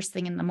than first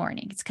thing in the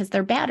morning. It's because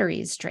their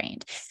battery is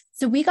drained.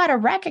 So we got to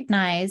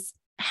recognize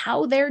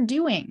how they're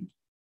doing.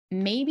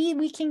 Maybe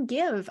we can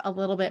give a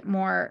little bit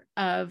more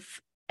of,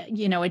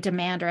 a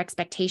demand or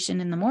expectation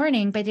in the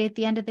morning, but at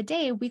the end of the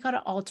day, we got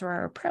to alter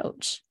our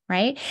approach,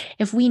 right?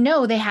 If we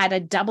know they had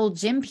a double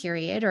gym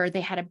period or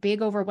they had a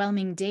big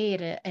overwhelming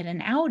day at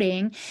an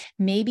outing,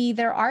 maybe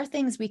there are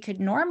things we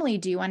could normally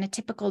do on a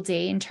typical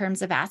day in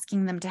terms of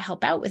asking them to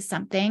help out with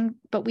something,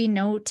 but we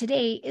know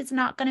today is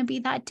not going to be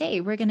that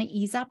day. We're going to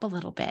ease up a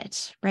little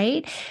bit,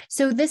 right?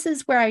 So this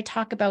is where I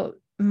talk about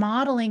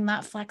modeling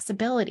that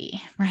flexibility,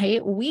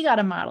 right? We got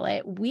to model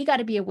it. We got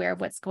to be aware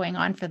of what's going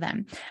on for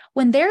them.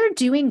 When they're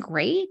doing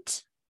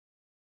great,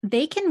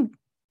 they can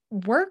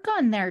work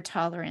on their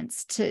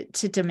tolerance to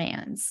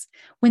demands.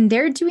 When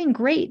they're doing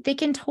great, they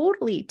can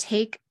totally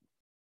take,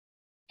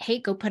 hey,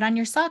 go put on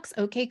your socks.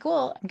 Okay,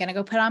 cool. I'm going to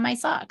go put on my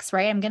socks,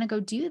 right? I'm going to go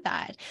do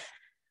that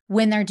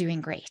when they're doing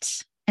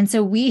great. And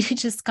so we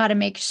just got to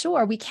make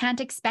sure we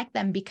can't expect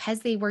them because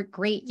they were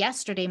great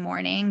yesterday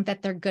morning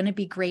that they're going to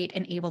be great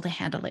and able to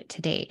handle it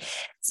today.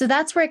 So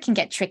that's where it can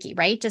get tricky,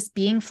 right? Just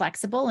being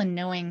flexible and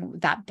knowing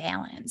that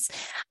balance.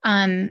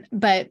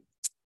 But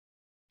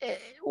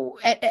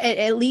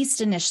at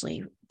least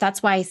initially,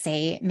 that's why I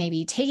say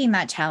maybe taking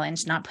that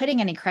challenge, not putting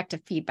any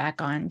corrective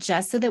feedback on,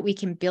 just so that we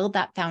can build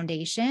that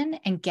foundation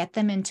and get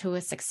them into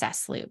a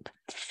success loop.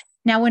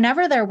 Now,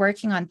 whenever they're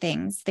working on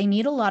things, they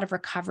need a lot of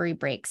recovery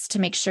breaks to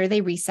make sure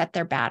they reset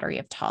their battery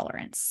of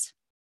tolerance.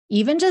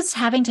 Even just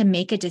having to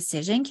make a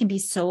decision can be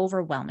so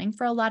overwhelming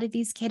for a lot of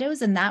these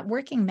kiddos, and that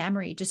working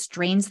memory just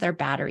drains their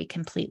battery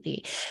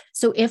completely.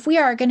 So if we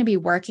are going to be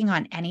working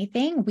on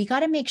anything, we got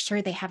to make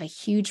sure they have a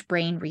huge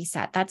brain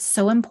reset. That's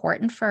so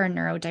important for a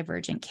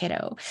neurodivergent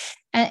kiddo.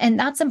 And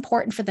that's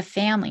important for the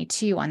family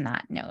too, on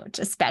that note,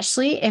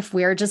 especially if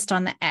we're just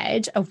on the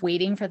edge of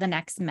waiting for the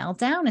next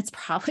meltdown. It's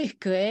probably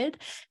good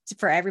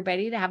for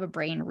everybody to have a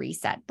brain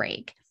reset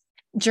break.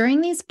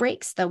 During these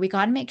breaks, though, we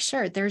got to make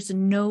sure there's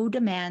no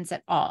demands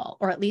at all,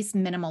 or at least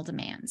minimal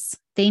demands.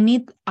 They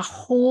need a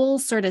whole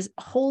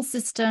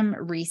system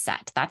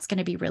reset. That's going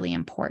to be really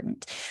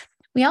important.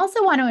 We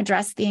also want to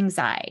address the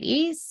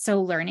anxiety.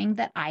 So learning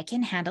that I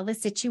can handle the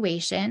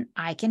situation,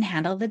 I can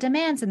handle the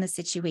demands in the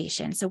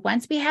situation. So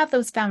once we have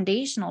those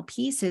foundational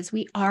pieces,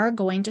 we are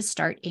going to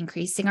start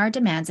increasing our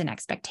demands and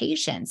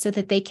expectations so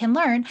that they can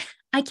learn,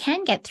 I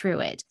can get through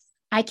it.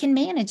 I can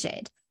manage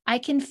it. I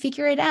can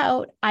figure it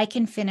out. I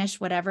can finish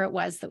whatever it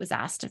was that was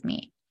asked of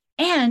me.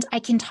 And I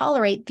can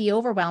tolerate the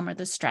overwhelm or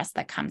the stress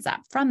that comes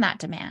up from that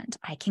demand.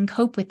 I can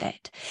cope with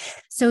it.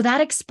 So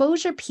that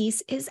exposure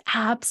piece is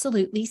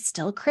absolutely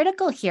still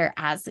critical here,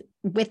 as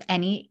with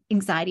any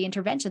anxiety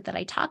intervention that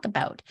I talk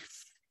about.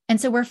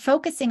 And so we're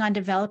focusing on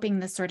developing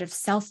this sort of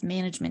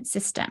self-management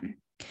system.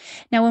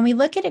 Now, when we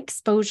look at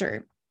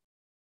exposure,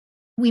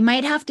 We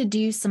might have to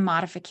do some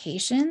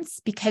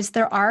modifications because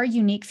there are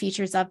unique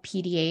features of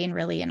PDA and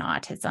really in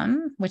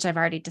autism, which I've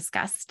already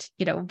discussed,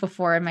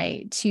 before in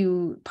my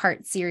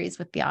 2-part series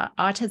with the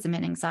autism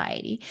and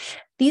anxiety.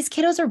 These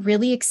kiddos are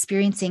really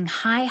experiencing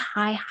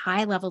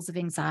high levels of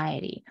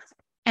anxiety.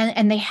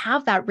 And they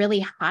have that really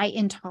high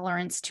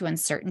intolerance to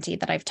uncertainty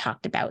that I've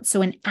talked about.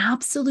 So an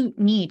absolute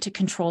need to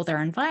control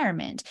their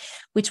environment,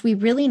 which we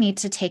really need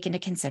to take into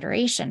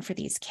consideration for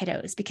these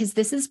kiddos, because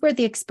this is where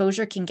the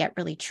exposure can get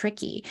really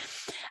tricky.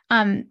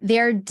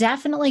 They're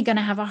definitely going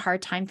to have a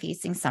hard time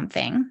facing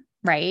something,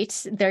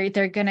 right? They're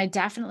going to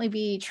definitely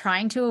be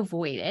trying to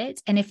avoid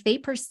it. And if they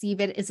perceive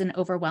it as an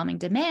overwhelming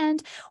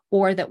demand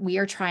or that we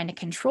are trying to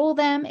control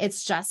them,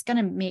 it's just going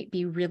to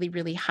be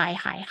really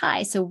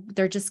high. So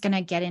they're just going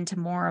to get into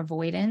more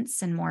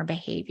avoidance and more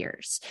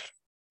behaviors.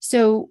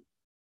 So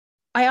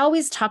I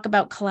always talk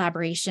about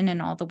collaboration in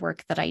all the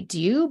work that I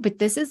do, but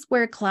this is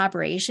where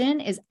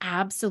collaboration is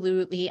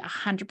absolutely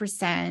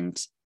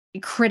 100%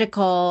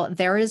 critical.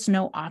 There is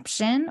no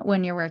option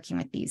when you're working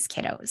with these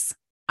kiddos.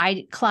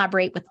 I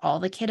collaborate with all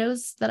the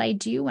kiddos that I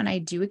do when I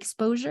do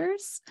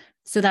exposures.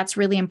 So that's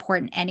really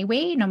important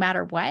anyway, no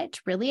matter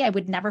what. Really, I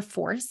would never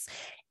force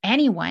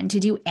anyone to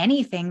do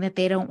anything that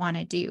they don't want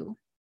to do.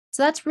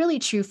 So that's really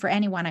true for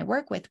anyone I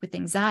work with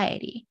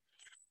anxiety.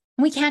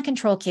 We can't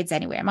control kids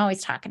anyway. I'm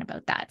always talking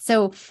about that.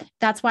 So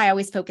that's why I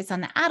always focus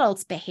on the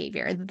adult's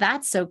behavior.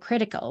 That's so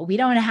critical. We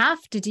don't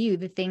have to do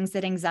the things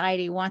that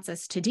anxiety wants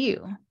us to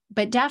do.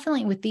 But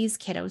definitely with these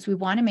kiddos, we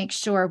want to make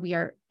sure we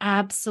are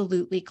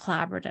absolutely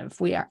collaborative.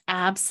 We are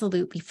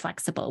absolutely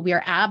flexible. We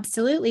are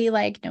absolutely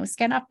like no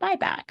skin off my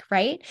back,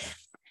 right?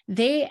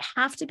 They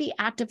have to be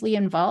actively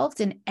involved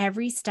in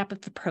every step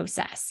of the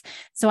process.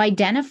 So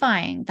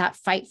identifying that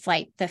fight,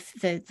 flight,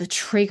 the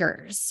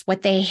triggers,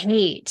 what they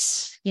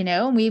hate,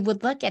 we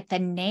would look at the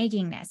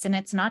naggingness, and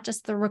it's not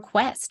just the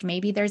request.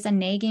 Maybe there's a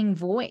nagging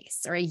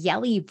voice or a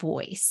yelly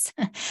voice.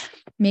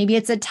 Maybe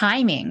it's a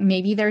timing.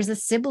 Maybe there's a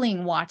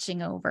sibling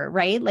watching over,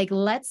 right? Like,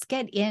 let's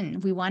get in.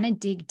 We want to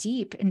dig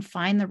deep and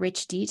find the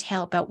rich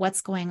detail about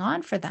what's going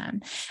on for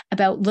them,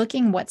 about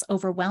looking what's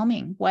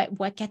overwhelming,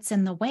 what gets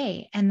in the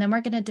way. And then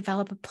we're going to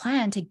develop a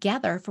plan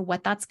together for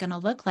what that's going to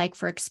look like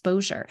for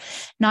exposure.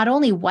 Not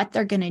only what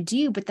they're going to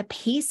do, but the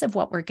pace of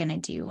what we're going to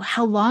do,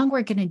 how long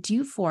we're going to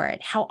do for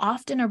it, how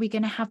often are we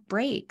going to have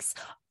breaks,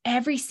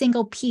 every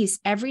single piece,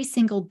 every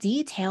single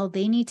detail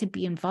they need to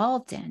be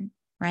involved in,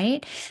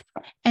 right?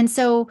 And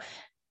so,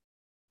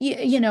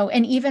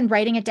 and even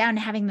writing it down and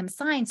having them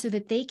sign so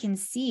that they can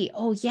see,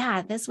 oh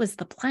yeah, this was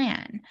the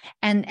plan.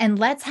 And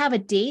let's have a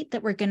date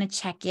that we're going to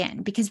check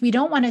in, because we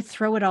don't want to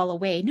throw it all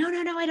away. No,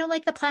 I don't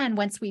like the plan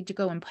once we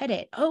go and put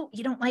it. Oh,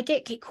 you don't like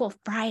it? Okay, cool.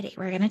 Friday.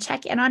 We're going to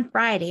check in on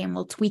Friday and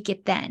we'll tweak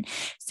it then.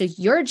 So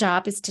your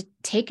job is to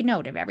take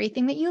note of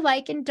everything that you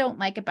like and don't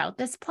like about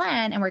this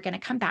plan. And we're going to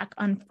come back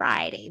on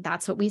Friday.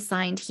 That's what we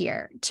signed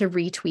here to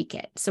retweak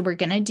it. So we're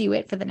going to do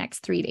it for the next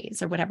 3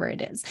 days or whatever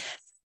it is.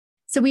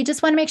 So we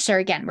just want to make sure,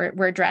 again,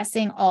 we're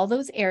addressing all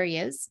those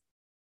areas,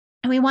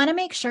 and we want to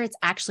make sure it's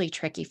actually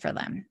tricky for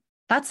them.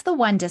 That's the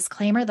one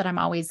disclaimer that I'm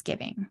always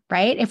giving,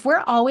 right? If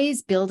we're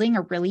always building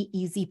a really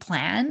easy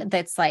plan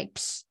that's like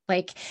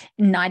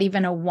not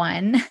even a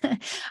 1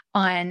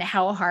 on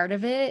how hard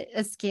of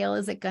a scale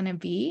is it going to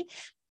be,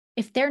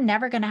 if they're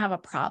never going to have a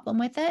problem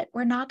with it,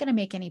 we're not going to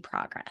make any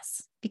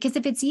progress. Because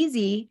if it's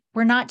easy,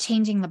 we're not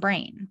changing the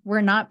brain.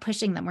 We're not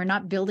pushing them. We're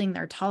not building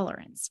their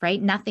tolerance,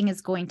 right? Nothing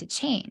is going to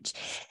change.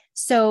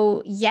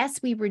 So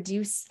yes, we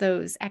reduce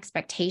those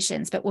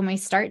expectations, but when we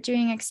start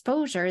doing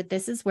exposure,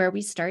 this is where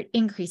we start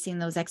increasing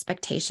those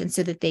expectations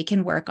so that they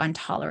can work on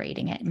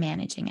tolerating it and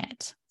managing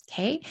it.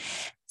 Okay.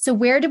 So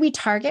where do we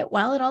target?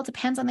 Well, it all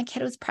depends on the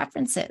kiddo's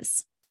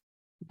preferences.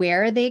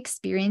 Where are they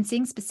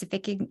experiencing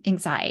specific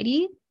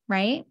anxiety,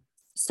 right?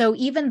 So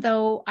even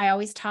though I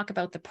always talk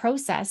about the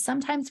process,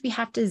 sometimes we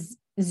have to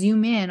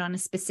zoom in on a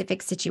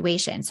specific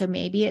situation. So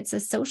maybe it's a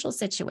social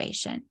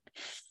situation.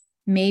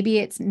 Maybe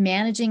it's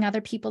managing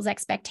other people's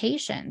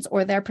expectations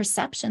or their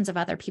perceptions of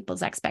other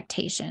people's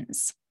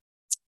expectations.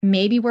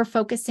 Maybe we're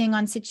focusing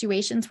on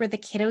situations where the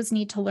kiddos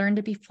need to learn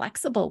to be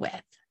flexible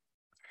with,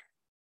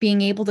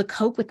 being able to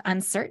cope with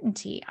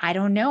uncertainty. I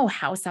don't know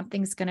how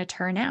something's going to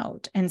turn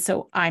out. And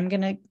so I'm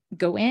going to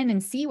go in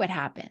and see what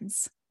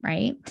happens,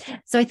 right?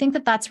 So I think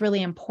that that's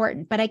really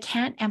important, but I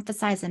can't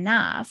emphasize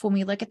enough when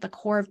we look at the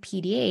core of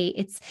PDA,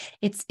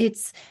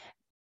 it's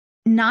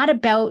not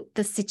about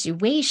the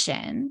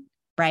situation,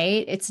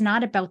 right? It's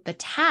not about the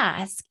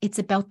task. It's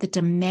about the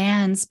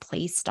demands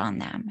placed on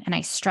them. And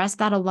I stressed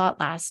that a lot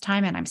last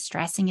time, and I'm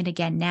stressing it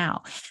again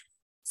now.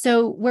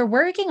 So we're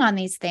working on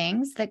these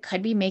things that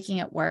could be making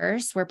it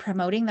worse. We're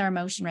promoting their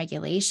emotion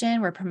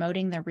regulation. We're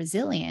promoting their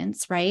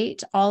resilience, right?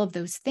 All of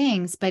those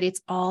things, but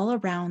it's all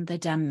around the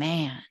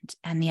demand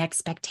and the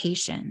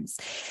expectations.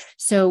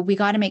 So we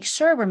got to make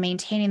sure we're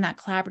maintaining that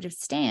collaborative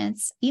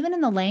stance, even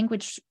in the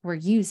language we're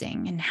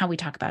using and how we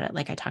talk about it,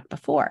 like I talked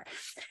before.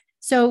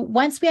 So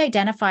once we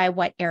identify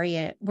what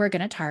area we're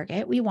going to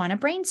target, we want to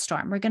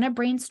brainstorm. We're going to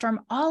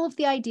brainstorm all of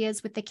the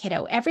ideas with the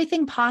kiddo,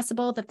 everything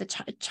possible that the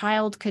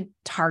child could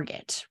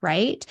target,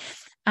 right?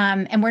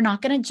 And we're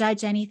not going to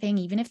judge anything,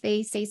 even if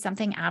they say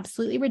something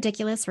absolutely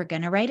ridiculous. We're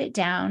going to write it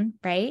down,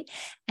 right?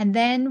 And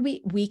then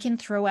we can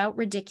throw out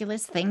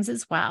ridiculous things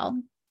as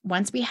well.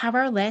 Once we have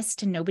our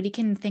list and nobody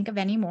can think of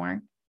any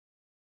more,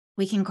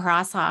 we can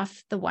cross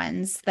off the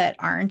ones that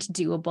aren't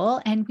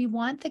doable. And we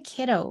want the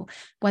kiddo,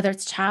 whether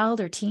it's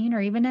child or teen or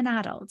even an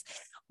adult,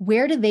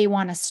 where do they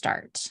want to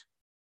start?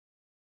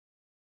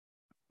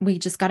 We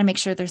just got to make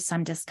sure there's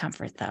some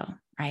discomfort though,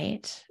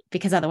 right?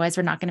 Because otherwise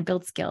we're not going to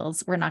build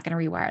skills. We're not going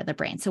to rewire the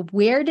brain. So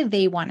where do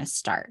they want to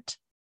start?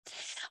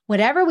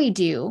 Whatever we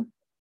do,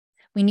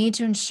 we need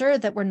to ensure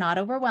that we're not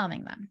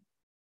overwhelming them.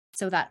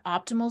 So that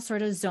optimal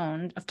sort of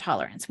zone of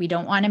tolerance. We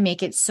don't want to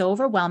make it so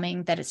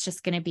overwhelming that it's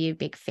just going to be a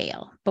big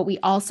fail. But we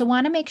also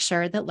want to make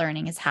sure that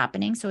learning is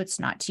happening so it's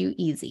not too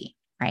easy,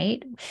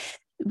 right?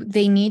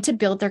 They need to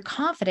build their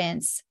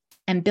confidence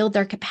and build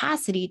their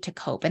capacity to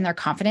cope and their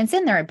confidence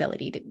in their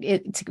ability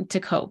to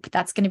cope.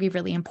 That's going to be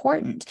really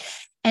important.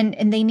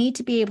 And they need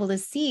to be able to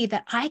see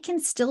that I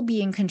can still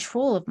be in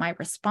control of my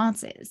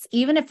responses.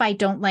 Even if I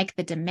don't like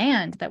the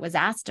demand that was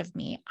asked of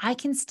me, I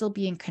can still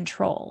be in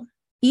control.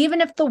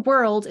 Even if the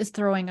world is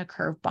throwing a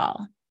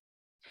curveball,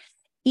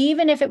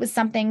 even if it was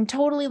something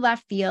totally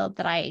left field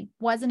that I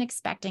wasn't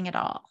expecting at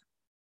all.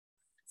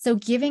 So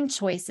giving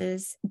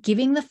choices,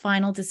 giving the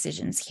final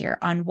decisions here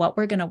on what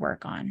we're going to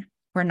work on.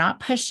 We're not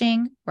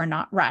pushing, we're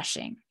not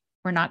rushing.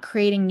 We're not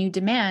creating new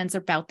demands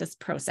about this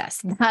process.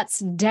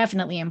 That's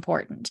definitely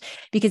important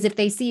because if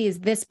they see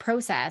this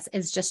process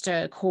is just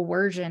a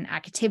coercion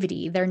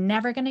activity, they're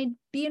never going to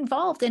be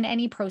involved in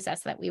any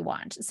process that we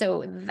want.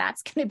 So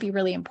that's going to be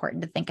really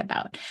important to think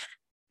about.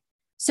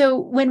 So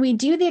when we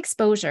do the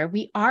exposure,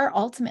 we are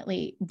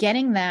ultimately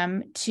getting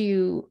them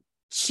to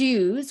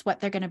choose what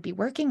they're going to be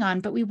working on,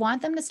 but we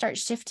want them to start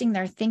shifting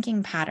their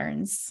thinking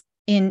patterns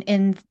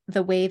in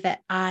the way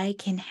that I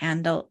can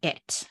handle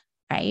it,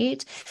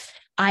 right?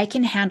 I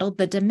can handle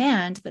the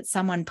demand that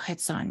someone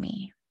puts on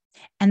me.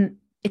 And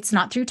it's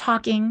not through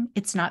talking.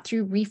 It's not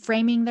through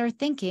reframing their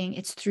thinking.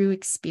 It's through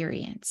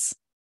experience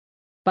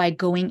by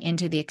going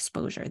into the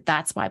exposure.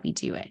 That's why we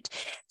do it.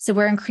 So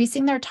we're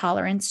increasing their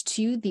tolerance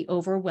to the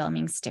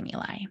overwhelming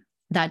stimuli,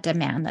 that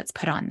demand that's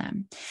put on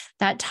them.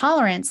 That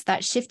tolerance,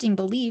 that shifting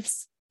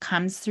beliefs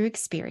comes through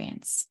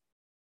experience.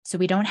 So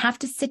we don't have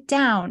to sit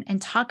down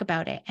and talk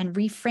about it and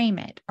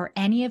reframe it or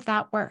any of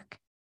that work.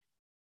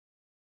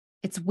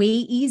 It's way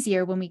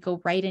easier when we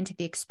go right into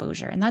the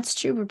exposure. And that's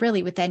true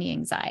really with any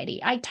anxiety.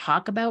 I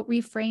talk about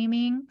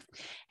reframing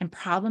and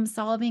problem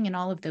solving and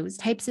all of those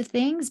types of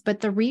things,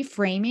 but the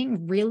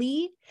reframing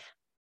really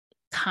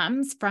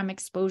comes from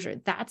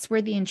exposure. That's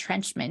where the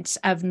entrenchment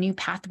of new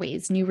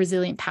pathways, new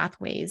resilient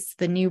pathways,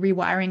 the new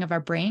rewiring of our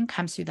brain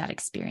comes through that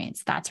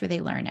experience. That's where they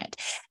learn it.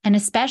 And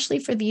especially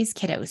for these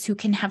kiddos who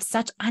can have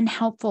such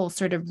unhelpful,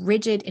 sort of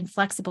rigid,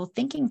 inflexible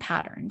thinking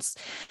patterns,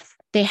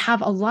 they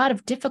have a lot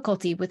of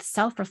difficulty with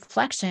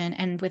self-reflection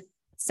and with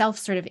self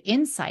sort of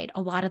insight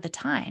a lot of the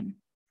time.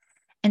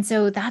 And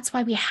so that's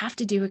why we have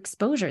to do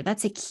exposure.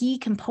 That's a key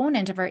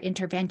component of our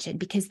intervention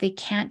because they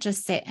can't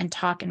just sit and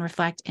talk and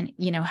reflect and,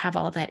 have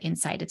all that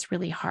insight. It's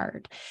really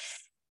hard.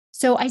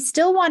 So I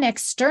still want to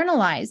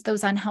externalize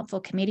those unhelpful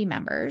committee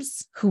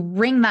members who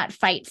ring that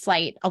fight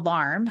flight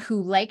alarm,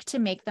 who like to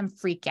make them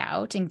freak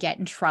out and get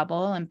in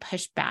trouble and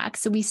push back.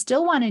 So we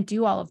still want to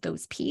do all of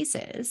those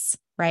pieces,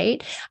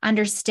 right?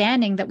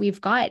 Understanding that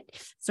we've got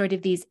sort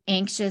of these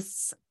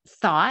anxious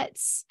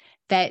thoughts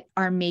that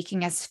are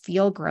making us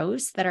feel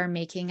gross, that are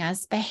making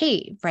us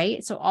behave,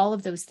 right? So all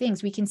of those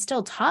things, we can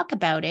still talk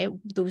about it,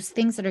 those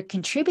things that are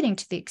contributing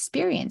to the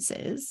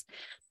experiences,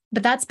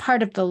 but that's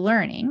part of the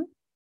learning,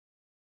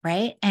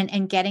 right?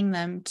 And getting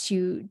them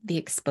to the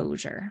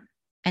exposure.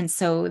 And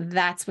so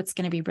that's what's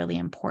going to be really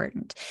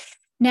important.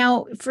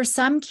 Now, for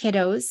some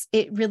kiddos,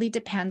 it really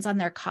depends on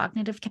their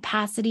cognitive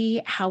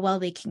capacity, how well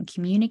they can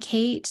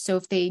communicate. So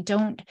if they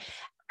don't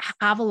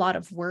have a lot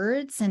of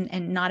words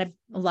and not a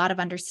lot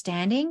of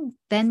understanding,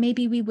 then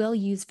maybe we will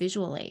use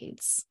visual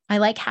aids. I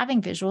like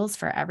having visuals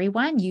for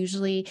everyone.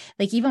 Usually,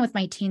 like even with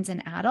my teens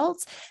and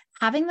adults,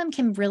 having them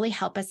can really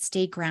help us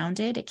stay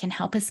grounded. It can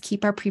help us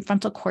keep our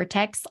prefrontal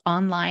cortex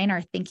online,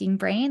 our thinking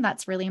brain.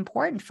 That's really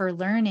important for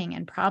learning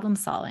and problem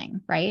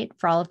solving, right?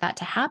 For all of that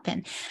to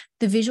happen.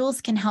 The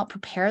visuals can help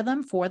prepare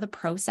them for the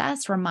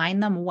process,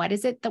 remind them what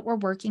is it that we're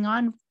working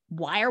on?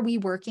 Why are we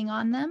working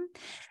on them?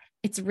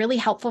 It's really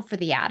helpful for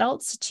the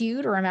adults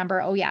too, to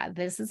remember, oh yeah,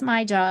 this is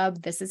my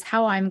job. This is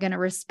how I'm going to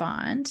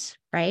respond,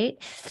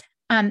 right?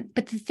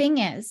 But the thing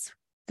is,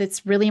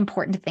 that's really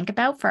important to think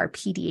about for our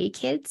PDA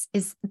kids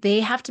is they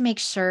have to make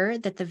sure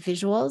that the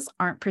visuals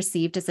aren't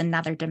perceived as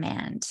another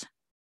demand.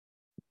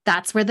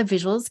 That's where the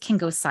visuals can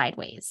go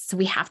sideways. So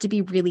we have to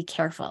be really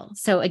careful.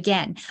 So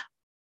again,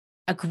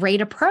 a great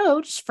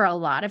approach for a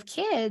lot of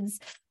kids,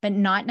 but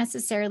not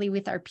necessarily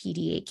with our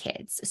PDA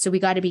kids. So we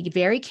got to be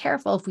very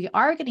careful if we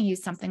are going to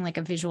use something like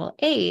a visual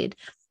aid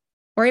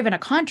or even a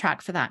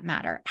contract for that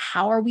matter.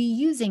 How are we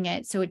using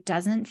it so it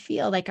doesn't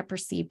feel like a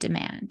perceived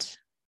demand?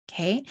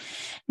 Okay.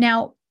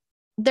 Now,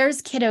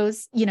 there's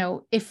kiddos,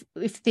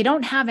 if they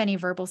don't have any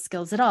verbal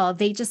skills at all,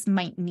 they just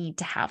might need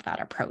to have that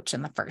approach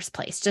in the first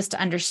place, just to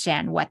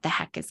understand what the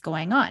heck is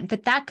going on.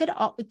 But that could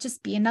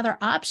just be another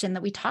option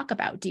that we talk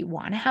about. Do you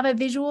want to have a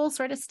visual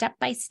sort of step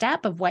by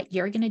step of what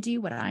you're going to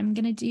do, what I'm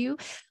going to do?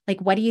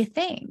 Like, what do you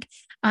think?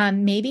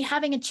 Maybe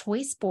having a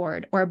choice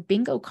board or a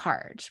bingo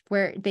card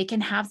where they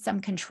can have some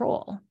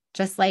control.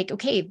 Just like,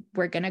 okay,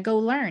 we're going to go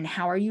learn.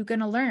 How are you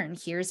going to learn?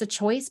 Here's a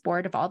choice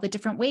board of all the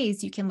different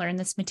ways you can learn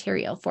this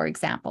material, for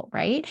example,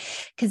 right?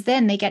 Because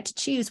then they get to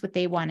choose what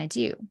they want to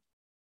do.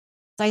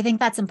 So I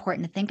think that's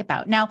important to think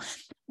about. Now,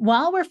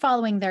 while we're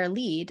following their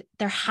lead,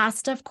 there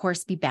has to, of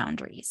course, be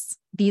boundaries.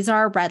 These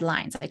are red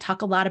lines. I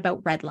talk a lot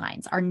about red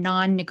lines, our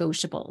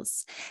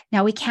non-negotiables.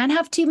 Now, we can't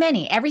have too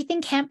many.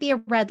 Everything can't be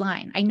a red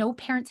line. I know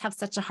parents have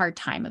such a hard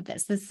time of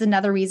this. This is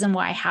another reason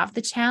why I have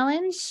the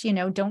challenge,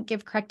 don't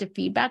give corrective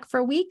feedback for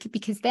a week,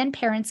 because then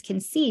parents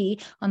can see,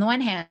 on the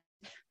one hand,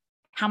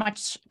 how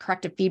much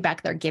corrective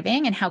feedback they're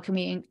giving and how can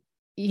we,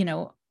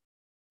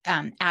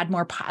 add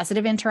more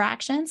positive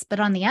interactions. But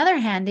on the other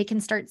hand, they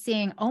can start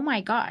seeing, oh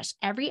my gosh,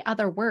 every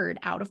other word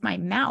out of my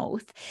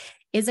mouth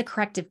is a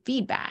corrective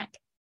feedback.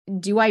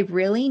 Do I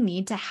really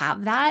need to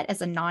have that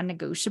as a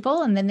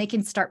non-negotiable? And then they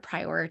can start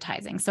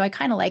prioritizing. So I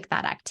kind of like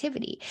that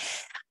activity.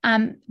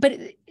 So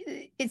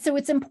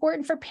it's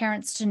important for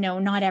parents to know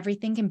not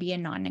everything can be a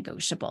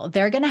non-negotiable.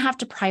 They're going to have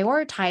to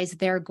prioritize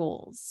their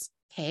goals.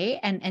 Okay.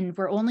 And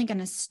we're only going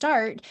to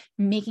start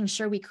making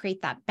sure we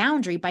create that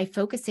boundary by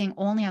focusing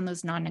only on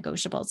those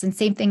non-negotiables. And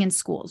same thing in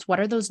schools. What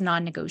are those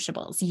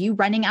non-negotiables? You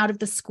running out of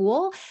the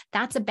school,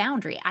 that's a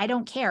boundary. I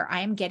don't care.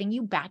 I am getting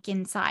you back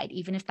inside,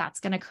 even if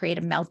that's going to create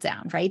a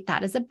meltdown, right?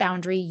 That is a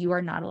boundary you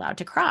are not allowed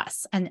to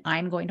cross, and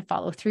I'm going to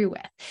follow through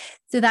with.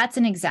 So that's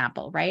an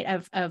example,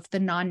 right, of the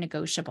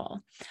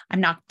non-negotiable. I'm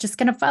not just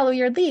going to follow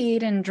your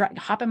lead and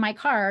hop in my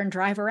car and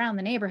drive around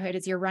the neighborhood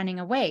as you're running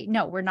away.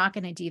 No, we're not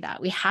going to do that.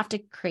 We have to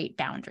create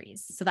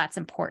boundaries. So that's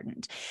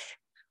important.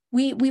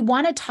 We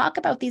want to talk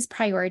about these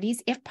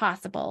priorities, if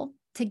possible,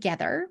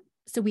 together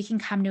so we can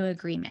come to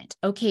agreement.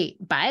 Okay,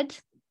 bud,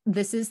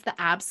 this is the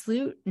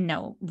absolute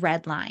no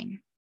red line.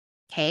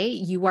 Okay,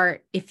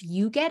 if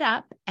you get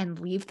up and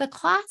leave the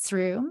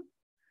classroom,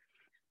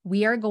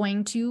 we are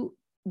going to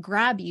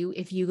grab you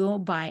if you go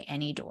by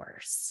any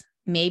doors.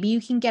 Maybe you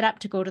can get up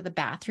to go to the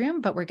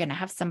bathroom, but we're going to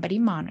have somebody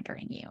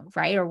monitoring you,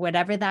 right? Or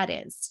whatever that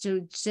is.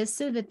 So just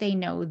so that they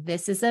know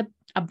this is a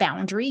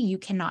boundary you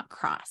cannot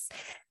cross.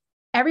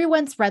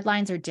 Everyone's red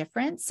lines are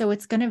different. So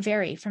it's going to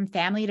vary from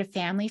family to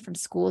family, from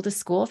school to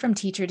school, from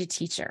teacher to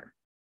teacher,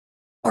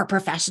 or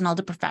professional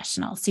to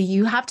professional. So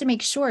you have to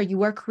make sure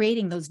you are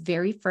creating those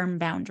very firm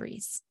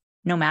boundaries.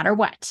 No matter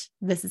what,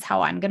 this is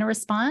how I'm going to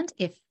respond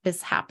if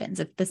this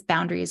happens, if this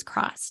boundary is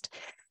crossed.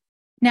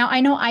 Now,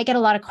 I know I get a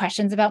lot of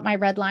questions about my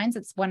red lines.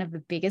 It's one of the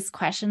biggest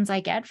questions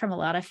I get from a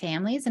lot of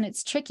families, and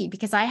it's tricky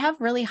because I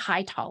have really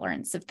high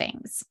tolerance of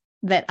things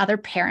that other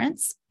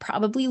parents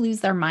probably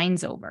lose their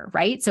minds over,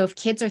 right? So if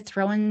kids are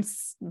throwing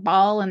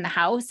ball in the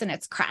house and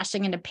it's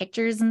crashing into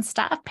pictures and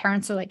stuff,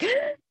 parents are like,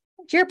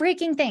 you're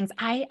breaking things.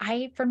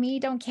 I, for me,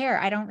 don't care.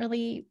 I don't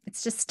really,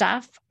 it's just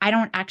stuff. I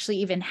don't actually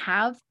even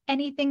have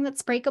anything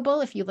that's breakable.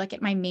 If you look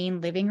at my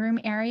main living room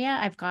area,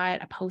 I've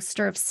got a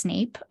poster of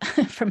Snape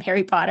from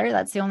Harry Potter.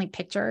 That's the only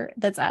picture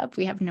that's up.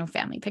 We have no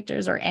family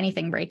pictures or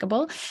anything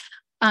breakable.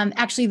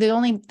 Actually,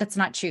 that's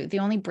not true. The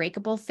only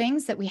breakable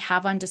things that we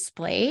have on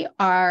display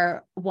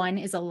are, one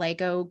is a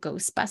Lego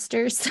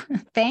Ghostbusters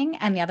thing,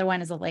 and the other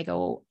one is a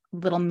Lego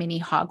little mini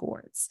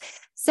Hogwarts.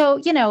 So,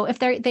 if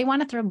they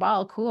want to throw a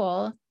ball,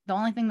 cool. The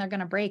only thing they're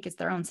going to break is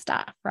their own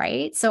stuff,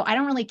 right? So I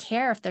don't really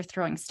care if they're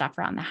throwing stuff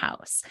around the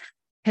house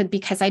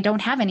because I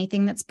don't have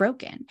anything that's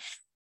broken.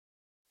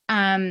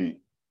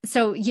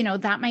 So,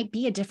 that might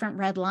be a different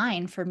red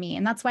line for me.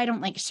 And that's why I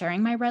don't like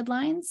sharing my red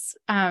lines.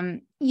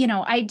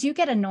 I do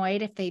get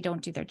annoyed if they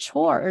don't do their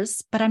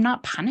chores, but I'm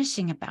not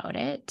punishing about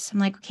it. I'm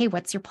like, okay,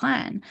 what's your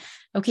plan?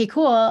 Okay,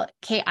 cool.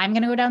 Okay, I'm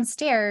going to go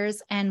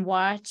downstairs and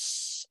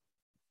watch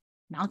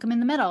Malcolm in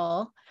the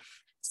Middle.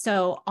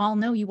 So I'll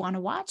know you want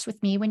to watch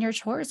with me when your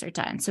chores are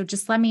done. So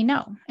just let me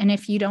know. And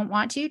if you don't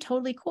want to,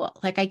 totally cool.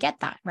 Like, I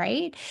get that,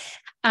 right?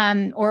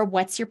 Or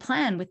what's your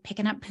plan with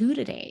picking up poo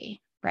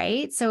today?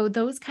 Right? So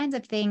those kinds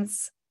of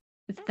things,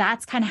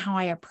 that's kind of how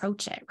I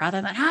approach it,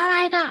 rather than, oh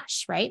my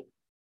gosh, right?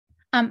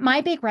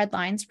 My big red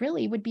lines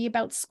really would be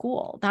about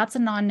school. That's a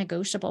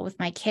non-negotiable with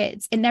my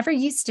kids. It never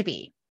used to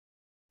be,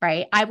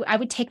 right? I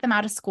would take them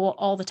out of school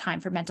all the time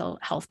for mental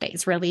health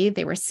days. Really,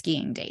 they were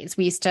skiing days.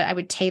 I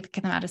would take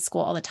them out of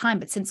school all the time.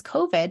 But since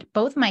COVID,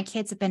 both my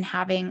kids have been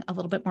having a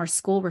little bit more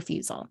school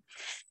refusal.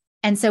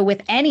 And so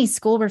with any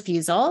school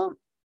refusal,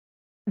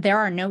 there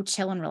are no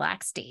chill and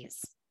relax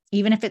days.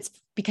 Even if it's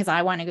because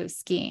I want to go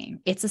skiing,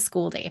 it's a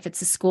school day. If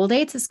it's a school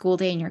day, it's a school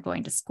day and you're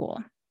going to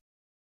school.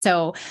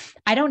 So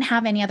I don't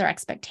have any other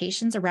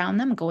expectations around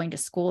them going to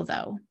school,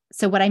 though.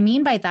 So what I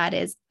mean by that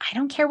is I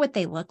don't care what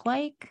they look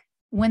like.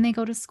 when they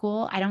go to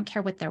school. I don't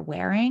care what they're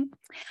wearing.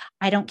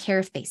 I don't care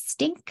if they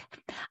stink.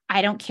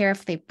 I don't care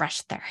if they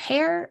brushed their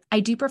hair. I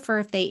do prefer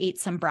if they ate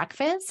some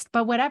breakfast,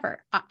 but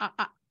whatever.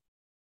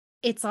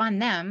 It's on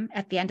them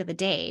at the end of the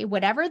day.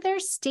 Whatever their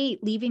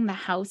state leaving the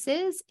house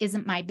is,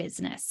 isn't my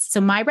business.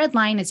 So my red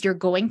line is you're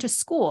going to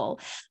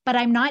school, but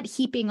I'm not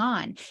heaping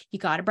on. You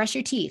got to brush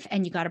your teeth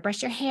and you got to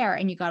brush your hair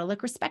and you got to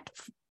look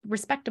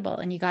respectable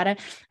and you got to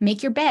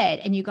make your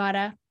bed and you got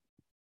to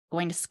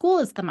going to school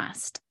is the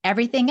must.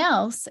 Everything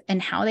else and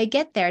how they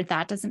get there,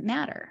 that doesn't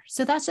matter.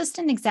 So that's just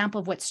an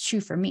example of what's true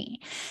for me.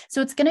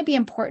 So it's going to be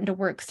important to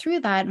work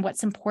through that and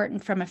what's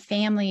important from a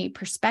family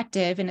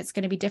perspective. And it's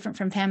going to be different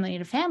from family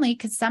to family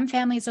because some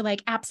families are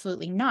like,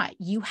 absolutely not.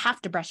 You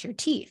have to brush your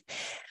teeth.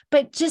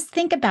 But just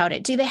think about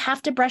it. Do they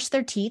have to brush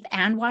their teeth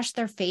and wash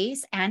their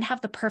face and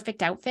have the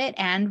perfect outfit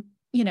and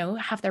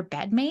have their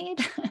bed made?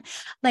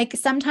 Like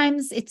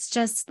sometimes it's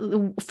just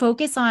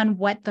focus on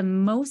what the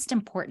most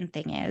important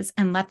thing is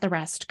and let the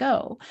rest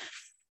go.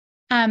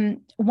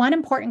 One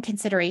important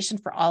consideration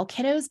for all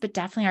kiddos, but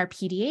definitely our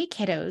PDA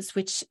kiddos,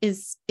 which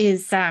is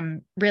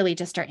really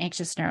just our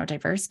anxious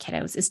neurodiverse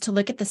kiddos, is to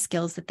look at the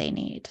skills that they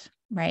need,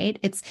 right?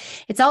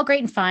 It's all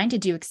great and fine to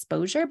do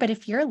exposure, but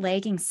if you're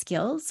lagging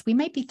skills, we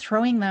might be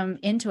throwing them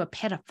into a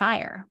pit of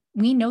fire.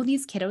 We know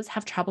these kiddos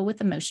have trouble with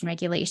emotion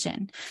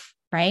regulation.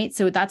 Right.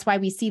 So that's why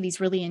we see these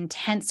really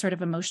intense sort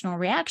of emotional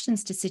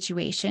reactions to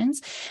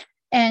situations.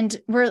 And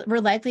we're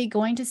likely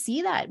going to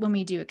see that when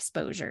we do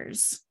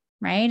exposures,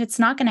 right? It's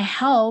not going to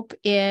help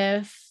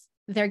if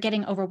they're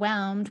getting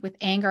overwhelmed with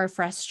anger or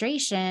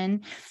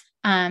frustration.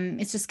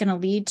 It's just going to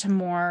lead to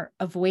more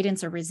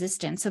avoidance or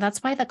resistance. So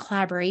that's why the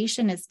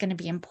collaboration is going to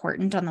be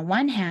important on the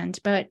one hand,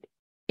 but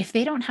if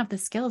they don't have the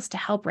skills to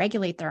help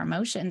regulate their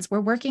emotions,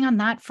 we're working on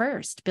that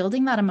first,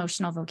 building that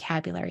emotional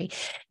vocabulary,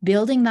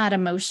 building that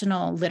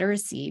emotional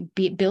literacy,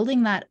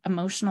 building that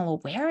emotional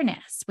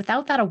awareness.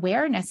 Without that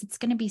awareness, it's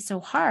going to be so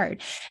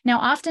hard. Now,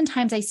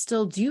 oftentimes I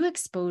still do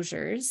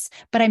exposures,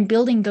 but I'm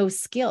building those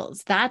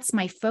skills. That's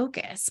my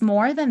focus.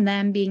 More than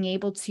them being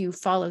able to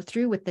follow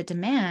through with the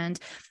demand,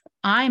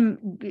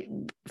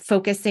 I'm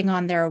focusing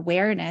on their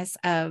awareness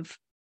of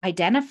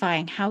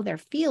identifying how they're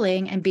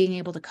feeling and being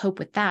able to cope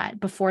with that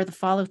before the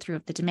follow through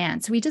of the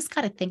demand. So we just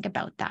got to think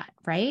about that,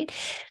 right?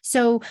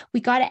 So we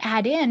got to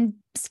add in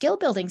skill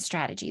building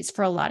strategies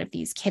for a lot of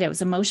these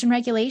kiddos. Emotion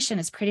regulation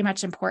is pretty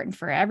much important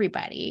for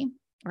everybody,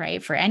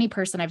 right? For any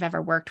person I've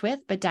ever worked with,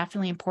 but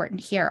definitely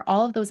important here.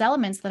 All of those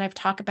elements that I've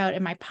talked about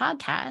in my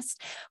podcast,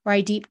 where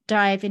I deep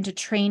dive into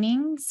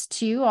trainings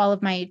to all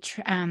of my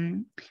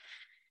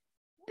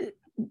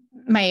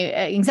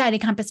anxiety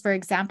compass, for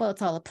example,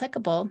 it's all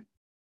applicable.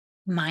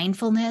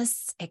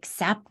 Mindfulness,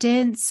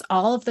 acceptance,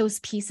 all of those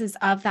pieces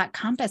of that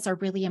compass are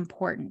really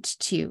important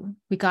too.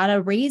 We got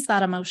to raise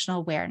that emotional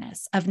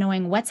awareness of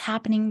knowing what's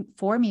happening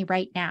for me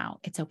right now.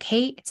 It's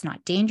okay. It's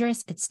not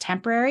dangerous. It's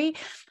temporary.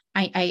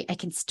 I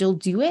can still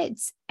do it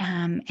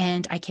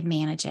and I can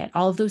manage it.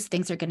 All of those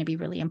things are going to be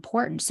really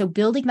important. So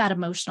building that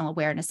emotional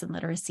awareness and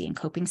literacy and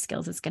coping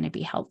skills is going to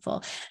be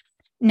helpful.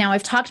 Now,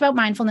 I've talked about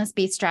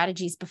mindfulness-based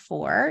strategies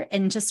before,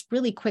 and just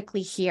really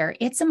quickly here,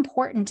 it's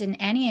important in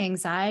any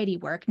anxiety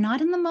work,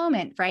 not in the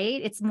moment, right?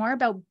 It's more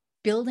about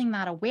building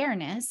that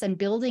awareness and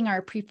building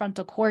our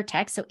prefrontal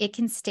cortex so it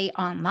can stay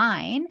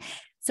online.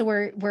 So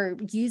we're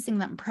using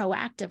them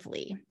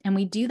proactively. And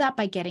we do that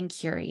by getting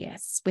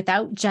curious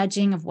without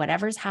judging of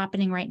whatever's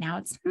happening right now.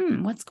 It's,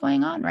 what's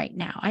going on right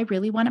now? I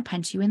really want to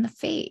punch you in the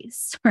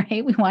face,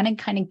 right? We want to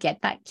kind of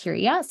get that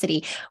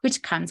curiosity,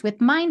 which comes with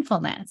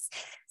mindfulness.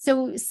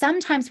 So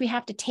sometimes we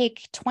have to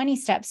take 20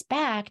 steps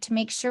back to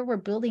make sure we're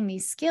building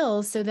these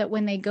skills so that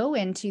when they go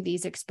into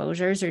these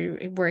exposures or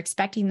we're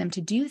expecting them to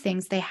do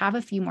things, they have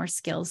a few more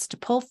skills to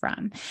pull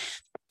from.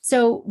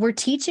 So we're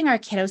teaching our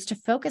kiddos to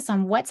focus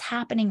on what's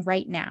happening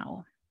right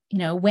now.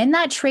 When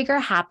that trigger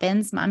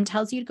happens, mom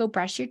tells you to go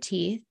brush your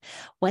teeth,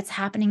 what's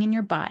happening in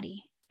your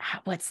body?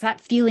 What's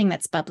that feeling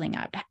that's bubbling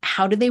up?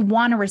 How do they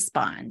want to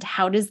respond?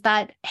 How does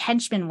that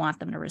henchman want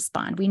them to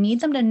respond? We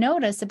need them to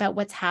notice about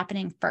what's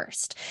happening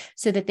first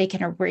so that they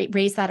can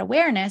raise that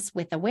awareness.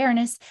 With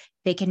awareness,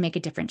 they can make a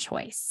different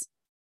choice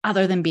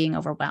other than being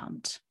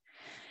overwhelmed.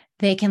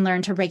 They can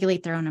learn to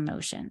regulate their own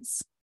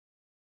emotions.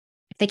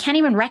 If they can't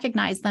even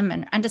recognize them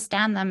and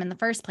understand them in the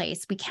first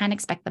place, we can't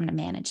expect them to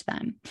manage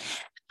them.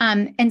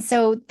 And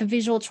so the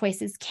visual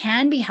choices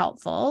can be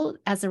helpful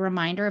as a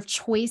reminder of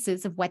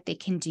choices of what they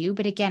can do.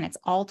 But again, it's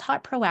all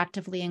taught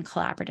proactively and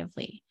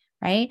collaboratively,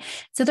 right?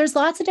 So there's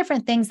lots of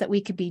different things that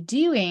we could be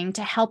doing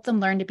to help them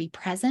learn to be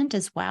present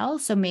as well.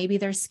 So maybe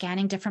they're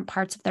scanning different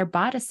parts of their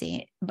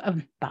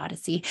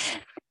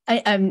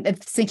I'm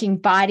thinking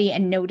body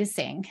and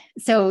noticing.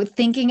 So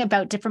thinking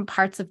about different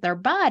parts of their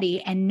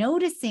body and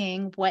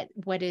noticing what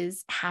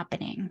is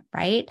happening,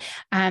 right?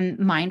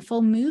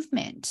 Mindful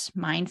movement,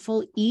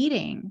 mindful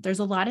eating. There's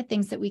a lot of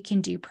things that we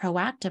can do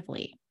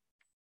proactively.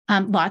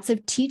 Lots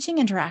of teaching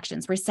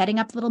interactions. We're setting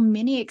up little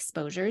mini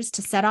exposures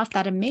to set off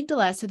that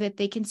amygdala so that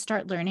they can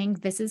start learning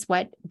this is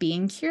what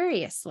being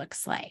curious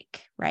looks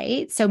like,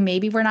 right? So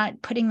maybe we're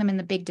not putting them in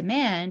the big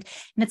demand,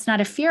 and it's not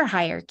a fear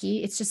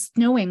hierarchy. It's just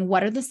knowing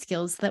what are the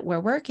skills that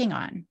we're working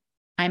on.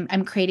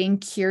 I'm creating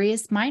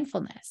curious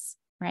mindfulness,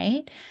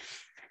 right?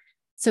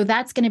 So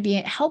that's going to be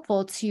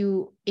helpful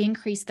to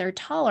increase their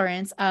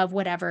tolerance of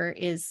whatever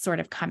is sort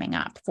of coming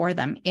up for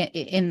them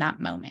in that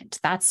moment.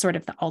 That's sort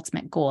of the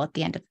ultimate goal at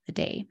the end of the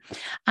day.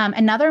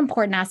 Another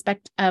important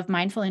aspect of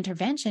mindful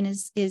intervention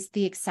is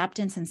the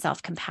acceptance and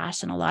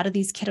self-compassion. A lot of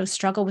these kiddos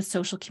struggle with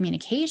social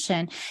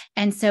communication.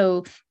 And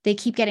so they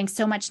keep getting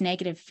so much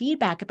negative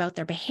feedback about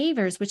their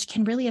behaviors, which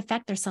can really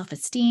affect their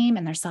self-esteem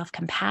and their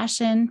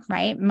self-compassion,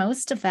 right?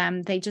 Most of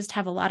them, they just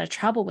have a lot of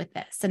trouble with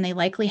this. And they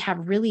likely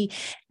have really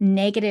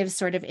negative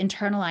sort of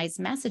internalized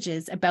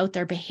messages about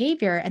their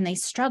behavior, and they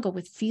struggle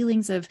with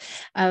feelings of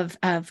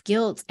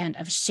guilt and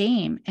of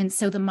shame. And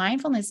so the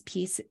mindfulness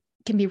piece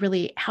can be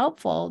really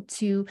helpful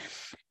to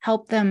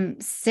help them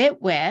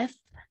sit with,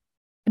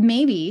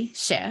 maybe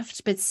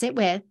shift, but sit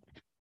with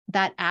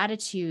that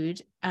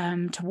attitude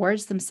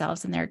towards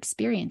themselves and their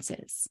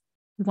experiences.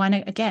 We want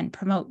to, again,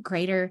 promote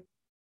greater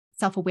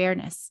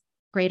self-awareness,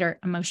 greater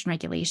emotion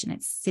regulation.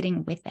 It's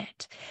sitting with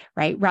it,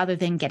 right? Rather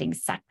than getting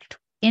sucked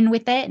in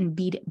with it and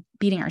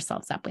beating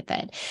ourselves up with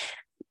it.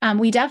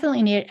 We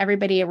definitely need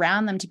everybody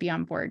around them to be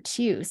on board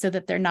too, so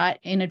that they're not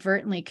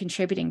inadvertently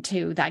contributing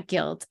to that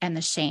guilt and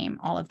the shame,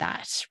 all of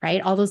that,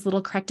 right? All those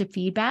little corrective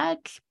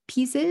feedback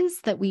pieces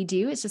that we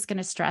do, it's just going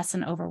to stress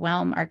and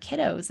overwhelm our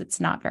kiddos.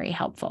 It's not very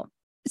helpful.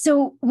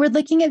 So we're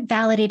looking at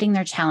validating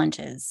their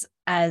challenges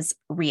as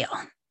real.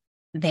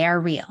 They're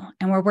real.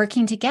 And we're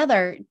working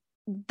together.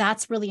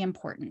 That's really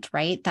important,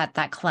 right? That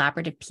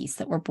collaborative piece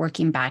that we're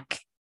working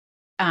back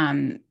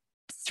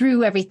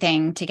through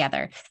everything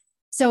together.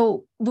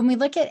 So when we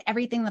look at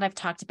everything that I've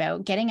talked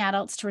about, getting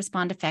adults to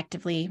respond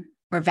effectively,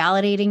 we're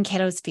validating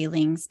kiddos'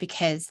 feelings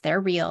because they're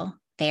real,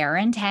 they are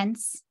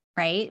intense,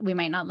 right? We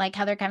might not like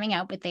how they're coming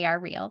out, but they are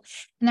real.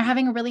 And they're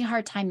having a really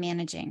hard time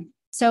managing.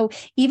 So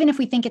even if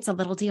we think it's a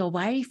little deal,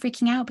 why are you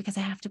freaking out? Because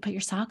I have to put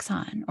your socks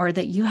on, or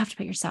that you have to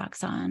put your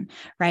socks on,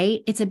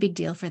 right? It's a big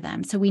deal for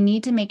them. So we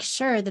need to make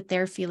sure that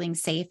they're feeling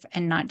safe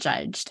and not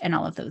judged and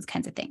all of those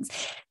kinds of things.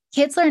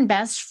 Kids learn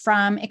best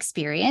from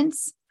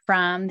experience,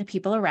 from the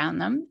people around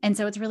them. And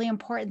so it's really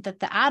important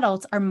that the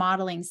adults are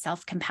modeling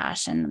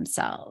self-compassion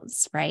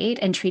themselves, right?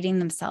 And treating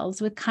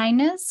themselves with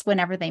kindness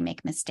whenever they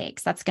make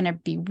mistakes. That's going to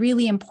be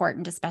really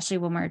important, especially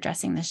when we're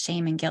addressing the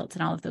shame and guilt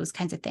and all of those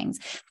kinds of things.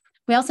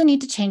 We also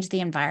need to change the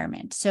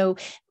environment. So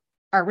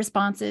our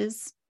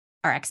responses,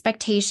 our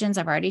expectations,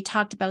 I've already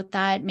talked about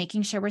that,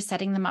 making sure we're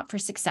setting them up for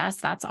success.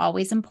 That's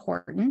always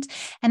important.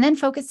 And then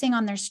focusing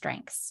on their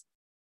strengths,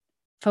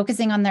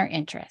 focusing on their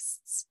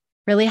interests,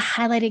 really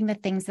highlighting the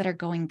things that are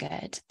going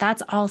good.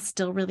 That's all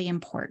still really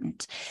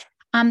important.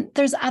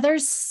 There's other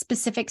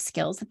specific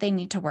skills that they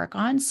need to work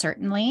on,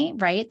 certainly,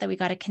 right? That we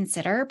got to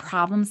consider.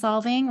 Problem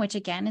solving, which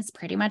again is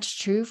pretty much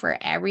true for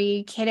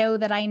every kiddo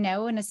that I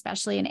know, and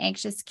especially an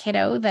anxious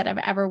kiddo that I've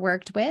ever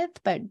worked with,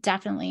 but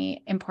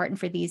definitely important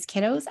for these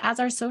kiddos, as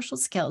are social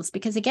skills,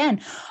 because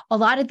again, a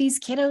lot of these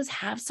kiddos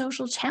have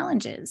social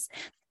challenges.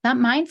 That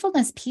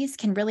mindfulness piece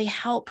can really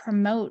help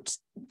promote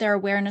their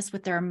awareness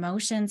with their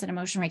emotions and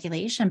emotion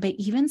regulation, but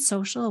even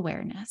social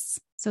awareness.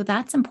 So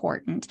that's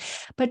important.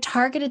 But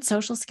targeted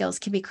social skills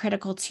can be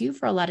critical too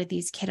for a lot of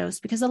these kiddos,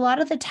 because a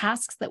lot of the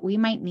tasks that we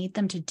might need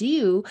them to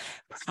do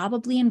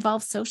probably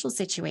involve social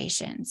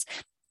situations.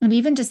 And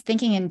even just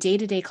thinking in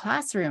day-to-day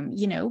classroom,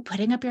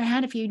 putting up your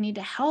hand if you need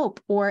to help,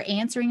 or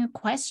answering a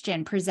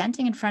question,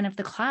 presenting in front of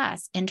the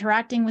class,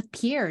 interacting with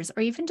peers,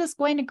 or even just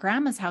going to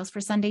grandma's house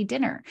for Sunday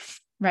dinner,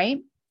 right?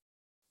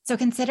 So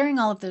considering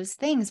all of those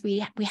things,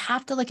 we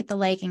have to look at the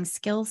lagging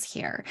skills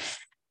here.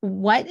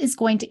 What is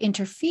going to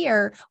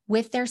interfere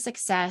with their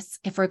success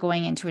if we're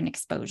going into an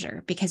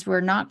exposure? Because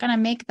we're not going to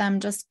make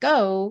them just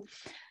go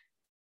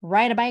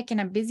ride a bike in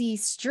a busy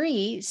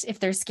street if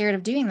they're scared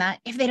of doing that,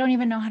 if they don't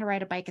even know how to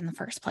ride a bike in the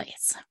first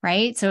place,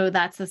 right? So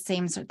that's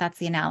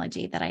the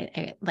analogy that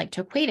I like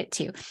to equate it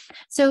to.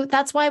 So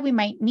that's why we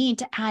might need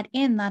to add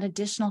in that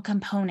additional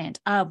component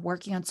of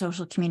working on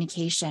social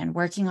communication,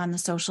 working on the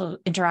social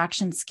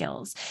interaction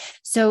skills.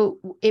 So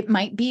it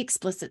might be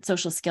explicit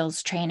social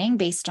skills training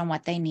based on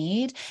what they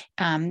need.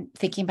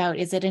 Thinking about,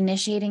 is it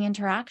initiating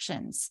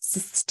interactions,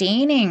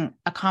 sustaining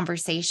a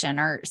conversation,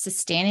 or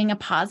sustaining a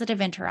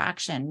positive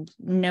interaction,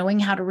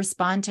 knowing how to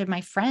respond to my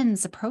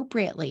friends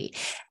appropriately.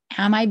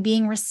 Am I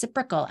being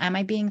reciprocal? Am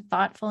I being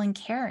thoughtful and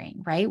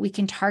caring, right? We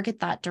can target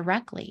that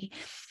directly.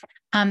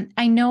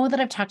 I know that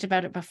I've talked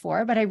about it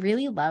before, but I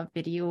really love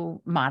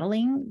video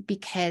modeling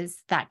because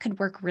that could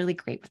work really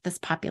great with this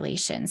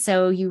population.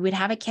 So you would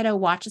have a kiddo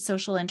watch a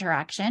social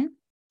interaction.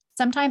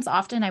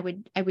 Often I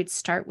would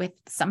start with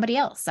somebody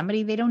else,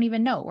 somebody they don't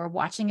even know. We're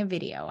watching a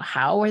video.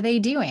 How are they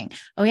doing?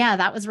 Oh yeah,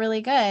 that was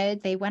really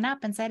good. They went up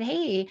and said,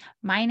 "Hey,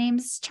 my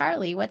name's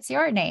Charlie. What's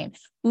your name?"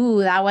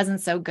 Ooh, that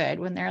wasn't so good.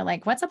 When they're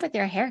like, "What's up with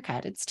your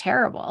haircut? It's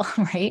terrible,"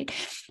 right?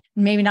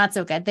 maybe not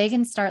so good, they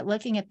can start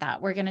looking at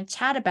that. We're going to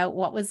chat about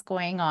what was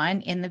going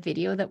on in the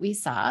video that we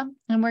saw,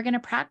 and we're going to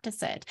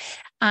practice it.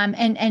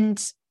 And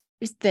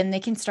then they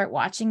can start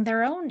watching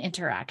their own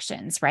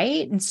interactions,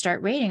 right? And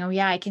start rating. Oh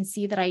yeah, I can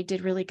see that I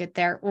did really good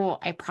there. Oh,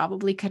 I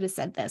probably could have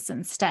said this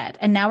instead.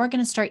 And now we're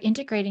going to start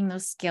integrating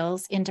those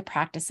skills into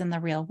practice in the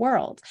real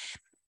world.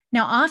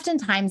 Now,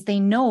 oftentimes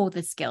they know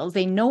the skills,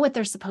 they know what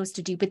they're supposed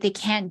to do, but they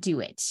can't do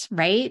it,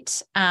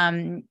 right?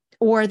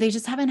 Or they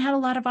just haven't had a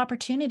lot of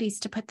opportunities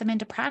to put them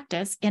into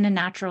practice in a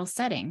natural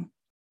setting.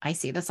 I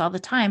see this all the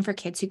time for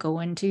kids who go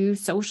into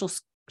social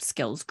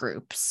skills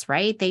groups,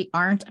 right? They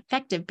aren't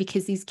effective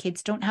because these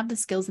kids don't have the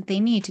skills that they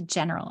need to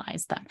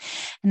generalize them.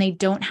 And they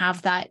don't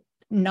have that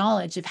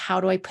knowledge of how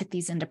do I put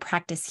these into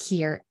practice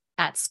here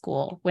at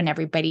school when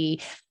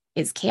everybody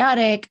is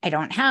chaotic. I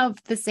don't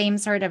have the same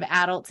sort of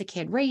adult to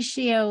kid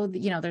ratio.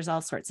 There's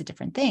all sorts of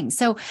different things.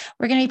 So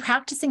we're going to be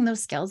practicing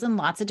those skills in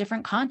lots of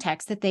different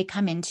contexts that they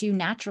come into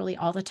naturally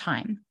all the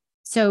time.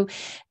 So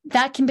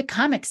that can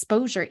become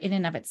exposure in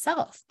and of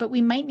itself, but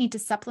we might need to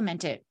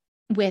supplement it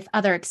with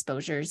other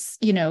exposures,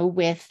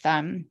 with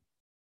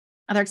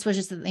other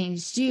exposures that they need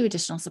to do,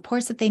 additional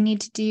supports that they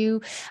need to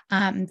do.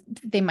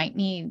 They might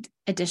need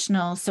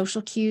additional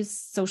social cues,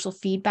 social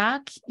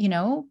feedback,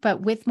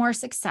 but with more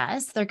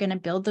success, they're going to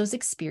build those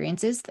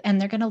experiences and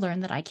they're going to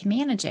learn that I can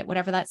manage it,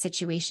 whatever that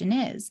situation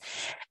is.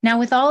 Now,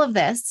 with all of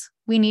this,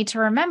 we need to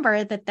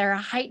remember that their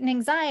heightened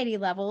anxiety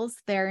levels,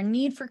 their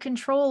need for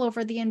control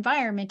over the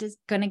environment is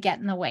going to get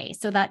in the way.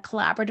 So that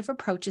collaborative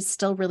approach is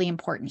still really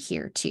important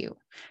here too,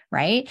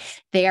 right?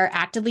 They are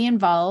actively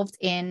involved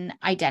in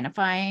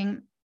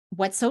identifying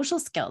what social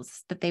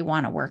skills that they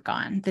want to work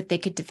on, that they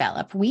could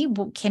develop. We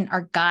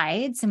are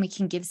guides and we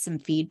can give some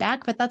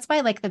feedback, but that's why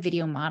I like the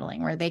video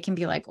modeling where they can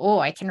be like, oh,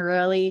 I can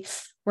really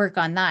work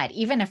on that.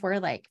 Even if we're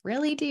like,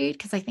 really, dude?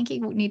 Because I think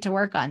you need to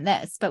work on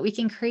this, but we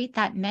can create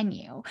that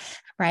menu,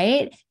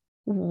 right?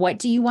 What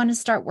do you want to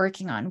start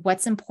working on?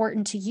 What's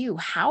important to you?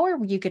 How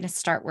are you going to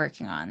start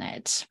working on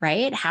it,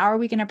 right? How are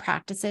we going to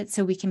practice it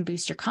so we can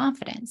boost your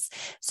confidence?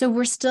 So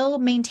we're still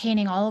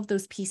maintaining all of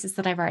those pieces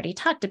that I've already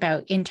talked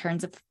about in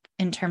terms of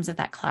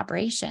that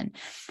collaboration.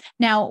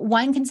 Now,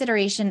 one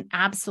consideration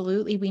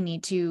absolutely we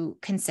need to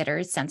consider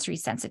is sensory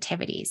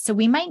sensitivity. So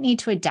we might need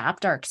to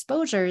adapt our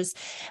exposures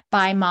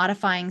by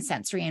modifying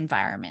sensory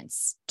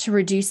environments to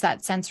reduce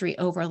that sensory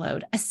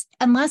overload,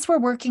 unless we're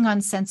working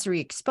on sensory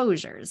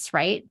exposures,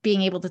 right?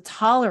 Being able to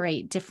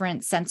tolerate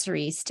different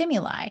sensory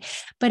stimuli.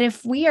 But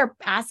if we are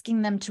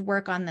asking them to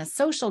work on the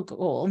social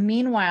goal,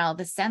 meanwhile,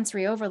 the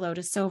sensory overload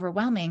is so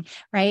overwhelming,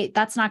 right?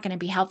 That's not going to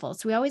be helpful.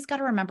 So we always got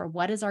to remember,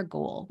 what is our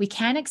goal? We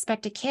can't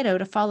expect a kiddo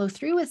to follow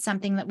through with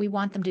something that we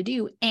want them to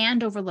do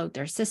and overload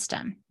their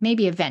system.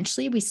 Maybe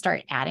eventually we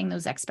start adding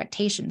those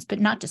expectations, but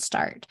not to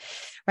start,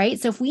 right?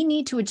 So if we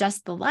need to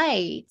adjust the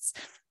lights,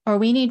 or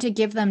we need to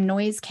give them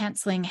noise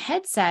canceling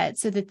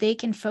headsets so that they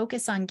can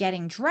focus on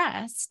getting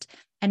dressed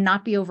and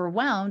not be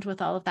overwhelmed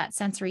with all of that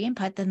sensory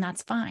input, then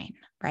that's fine,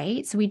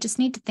 right? So we just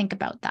need to think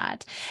about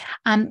that.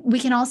 We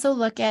can also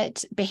look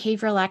at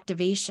behavioral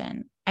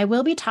activation. I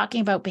will be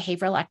talking about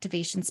behavioral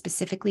activation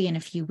specifically in a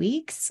few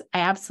weeks.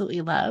 I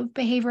absolutely love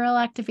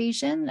behavioral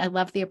activation. I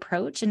love the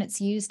approach, and it's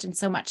used in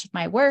so much of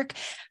my work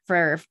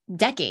for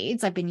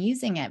decades. I've been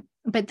using it,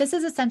 but this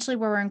is essentially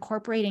where we're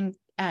incorporating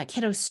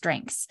kiddos'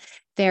 strengths,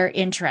 their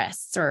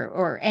interests,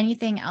 or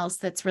anything else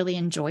that's really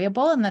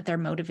enjoyable and that they're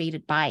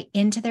motivated by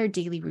into their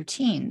daily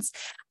routines.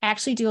 I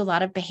actually do a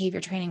lot of behavior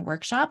training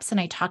workshops,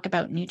 and I talk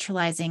about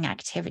neutralizing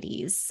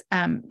activities.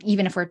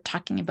 Even if we're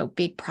talking about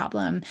big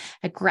problem,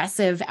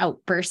 aggressive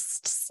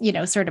outbursts,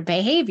 sort of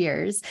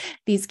behaviors,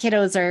 these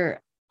kiddos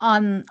are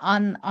on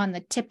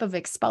the tip of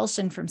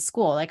expulsion from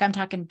school. Like, I'm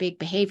talking big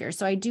behavior.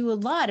 So I do a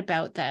lot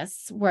about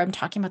this where I'm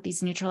talking about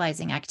these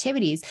neutralizing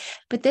activities,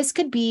 but this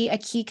could be a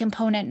key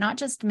component, not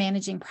just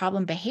managing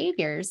problem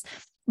behaviors,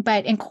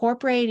 but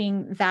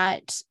incorporating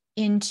that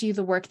into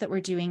the work that we're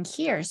doing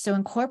here. So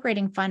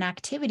incorporating fun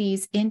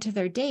activities into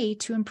their day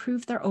to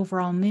improve their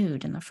overall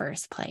mood in the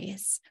first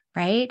place,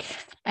 right?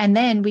 And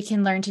then we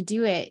can learn to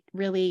do it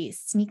really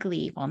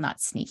sneakily, well,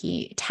 not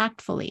sneaky,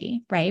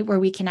 tactfully, right? Where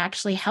we can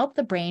actually help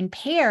the brain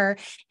pair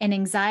an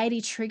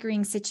anxiety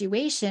triggering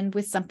situation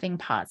with something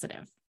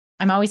positive.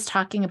 I'm always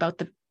talking about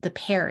the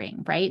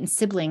pairing, right? And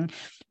sibling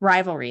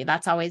rivalry.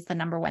 That's always the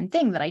number one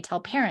thing that I tell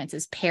parents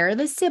is pair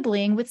the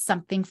sibling with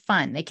something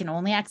fun. They can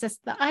only access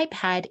the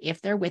iPad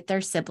if they're with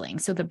their sibling.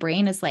 So the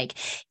brain is like,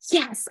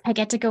 yes, I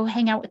get to go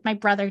hang out with my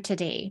brother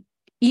today.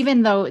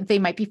 Even though they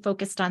might be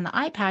focused on the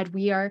iPad,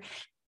 we are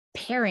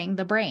pairing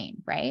the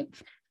brain, right?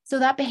 So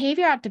that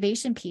behavior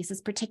activation piece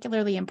is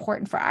particularly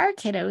important for our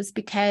kiddos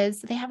because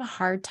they have a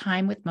hard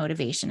time with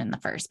motivation in the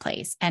first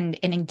place and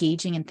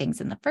engaging in things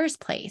in the first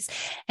place.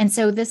 And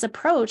so this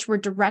approach, we're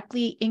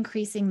directly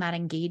increasing that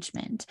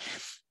engagement.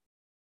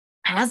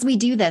 As we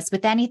do this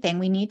with anything,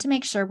 we need to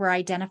make sure we're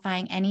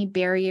identifying any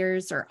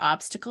barriers or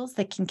obstacles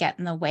that can get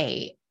in the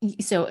way.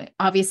 So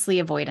obviously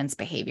avoidance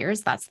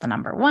behaviors, that's the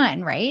number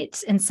one,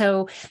 right? And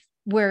so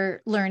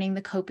we're learning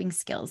the coping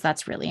skills.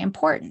 That's really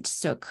important.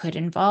 So it could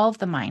involve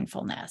the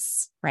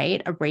mindfulness,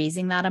 right?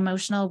 Raising that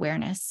emotional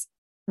awareness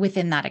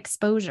within that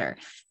exposure.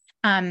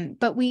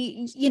 But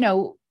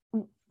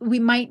we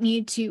might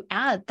need to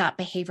add that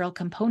behavioral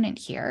component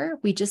here.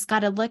 We just got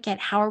to look at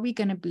how are we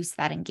going to boost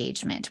that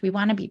engagement. We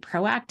want to be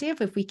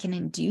proactive. If we can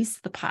induce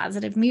the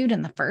positive mood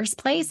in the first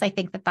place, I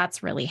think that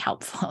that's really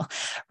helpful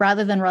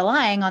rather than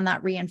relying on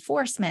that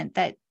reinforcement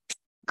that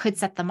could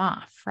set them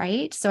off,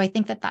 right? So I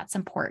think that that's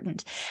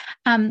important.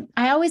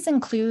 I always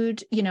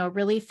include, a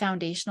really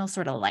foundational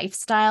sort of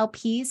lifestyle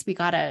piece. We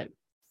got to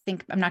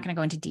think, I'm not going to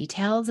go into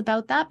details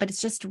about that, but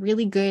it's just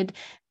really good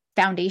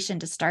foundation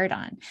to start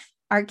on.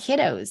 Our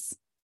kiddos,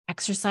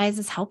 exercise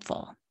is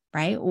helpful,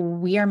 right?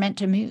 We are meant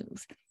to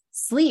move.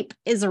 Sleep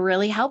is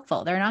really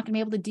helpful. They're not going to be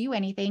able to do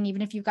anything,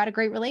 even if you've got a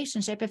great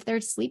relationship, if they're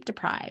sleep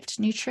deprived.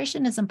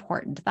 Nutrition is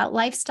important. That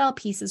lifestyle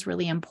piece is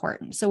really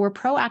important. So we're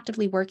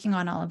proactively working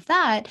on all of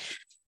that,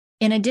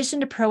 in addition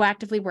to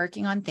proactively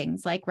working on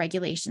things like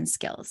regulation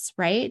skills,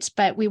 right?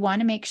 But we want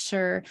to make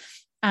sure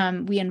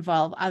we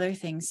involve other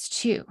things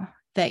too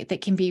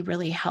that can be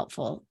really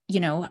helpful,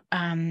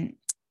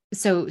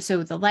 So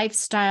the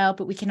lifestyle,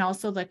 but we can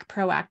also look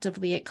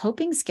proactively at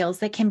coping skills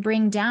that can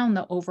bring down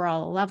the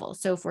overall level.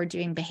 So if we're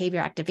doing behavior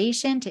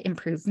activation to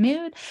improve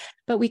mood,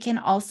 but we can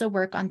also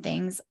work on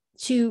things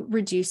to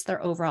reduce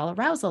their overall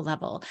arousal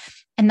level.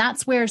 And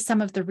that's where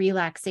some of the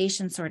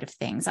relaxation sort of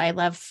things, I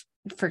love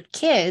for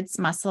kids,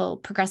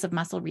 progressive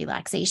muscle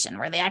relaxation,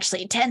 where they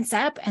actually tense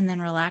up and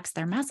then relax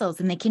their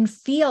muscles, and they can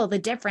feel the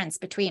difference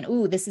between,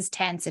 ooh, this is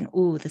tense, and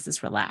ooh, this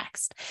is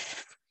relaxed.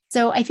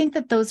 So I think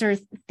that those are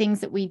things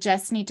that we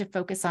just need to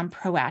focus on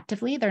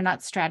proactively. They're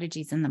not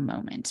strategies in the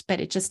moment,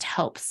 but it just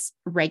helps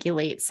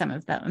regulate some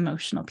of the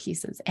emotional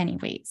pieces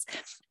anyways.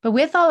 But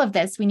with all of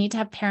this, we need to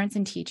have parents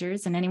and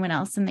teachers and anyone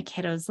else in the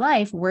kiddo's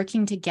life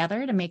working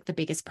together to make the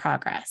biggest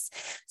progress.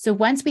 So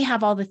once we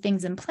have all the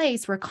things in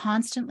place, we're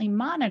constantly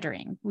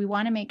monitoring. We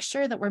want to make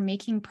sure that we're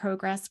making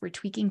progress, we're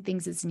tweaking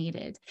things as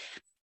needed.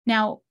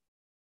 Now,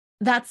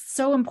 that's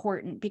so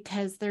important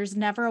because there's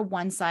never a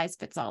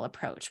one-size-fits-all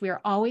approach. We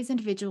are always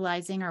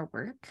individualizing our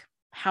work,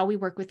 how we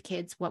work with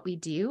kids, what we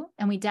do,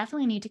 and we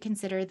definitely need to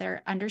consider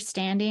their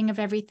understanding of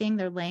everything,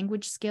 their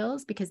language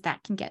skills, because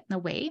that can get in the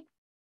way.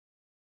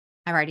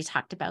 I've already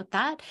talked about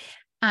that.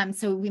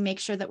 So we make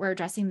sure that we're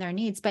addressing their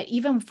needs, but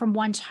even from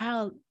one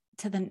child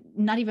to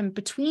not even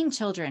between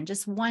children,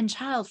 just one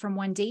child from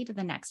one day to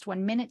the next,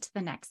 1 minute to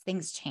the next,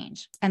 things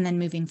change. And then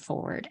moving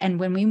forward. And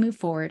when we move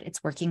forward,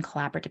 it's working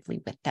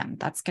collaboratively with them.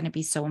 That's going to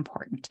be so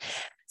important.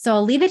 So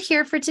I'll leave it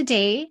here for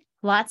today.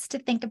 Lots to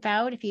think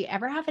about. If you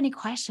ever have any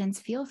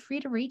questions, feel free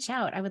to reach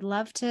out. I would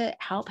love to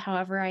help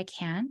however I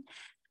can.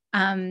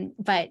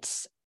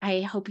 But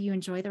I hope you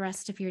enjoy the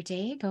rest of your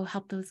day. Go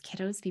help those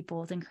kiddos be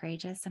bold and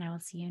courageous. And I will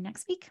see you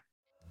next week.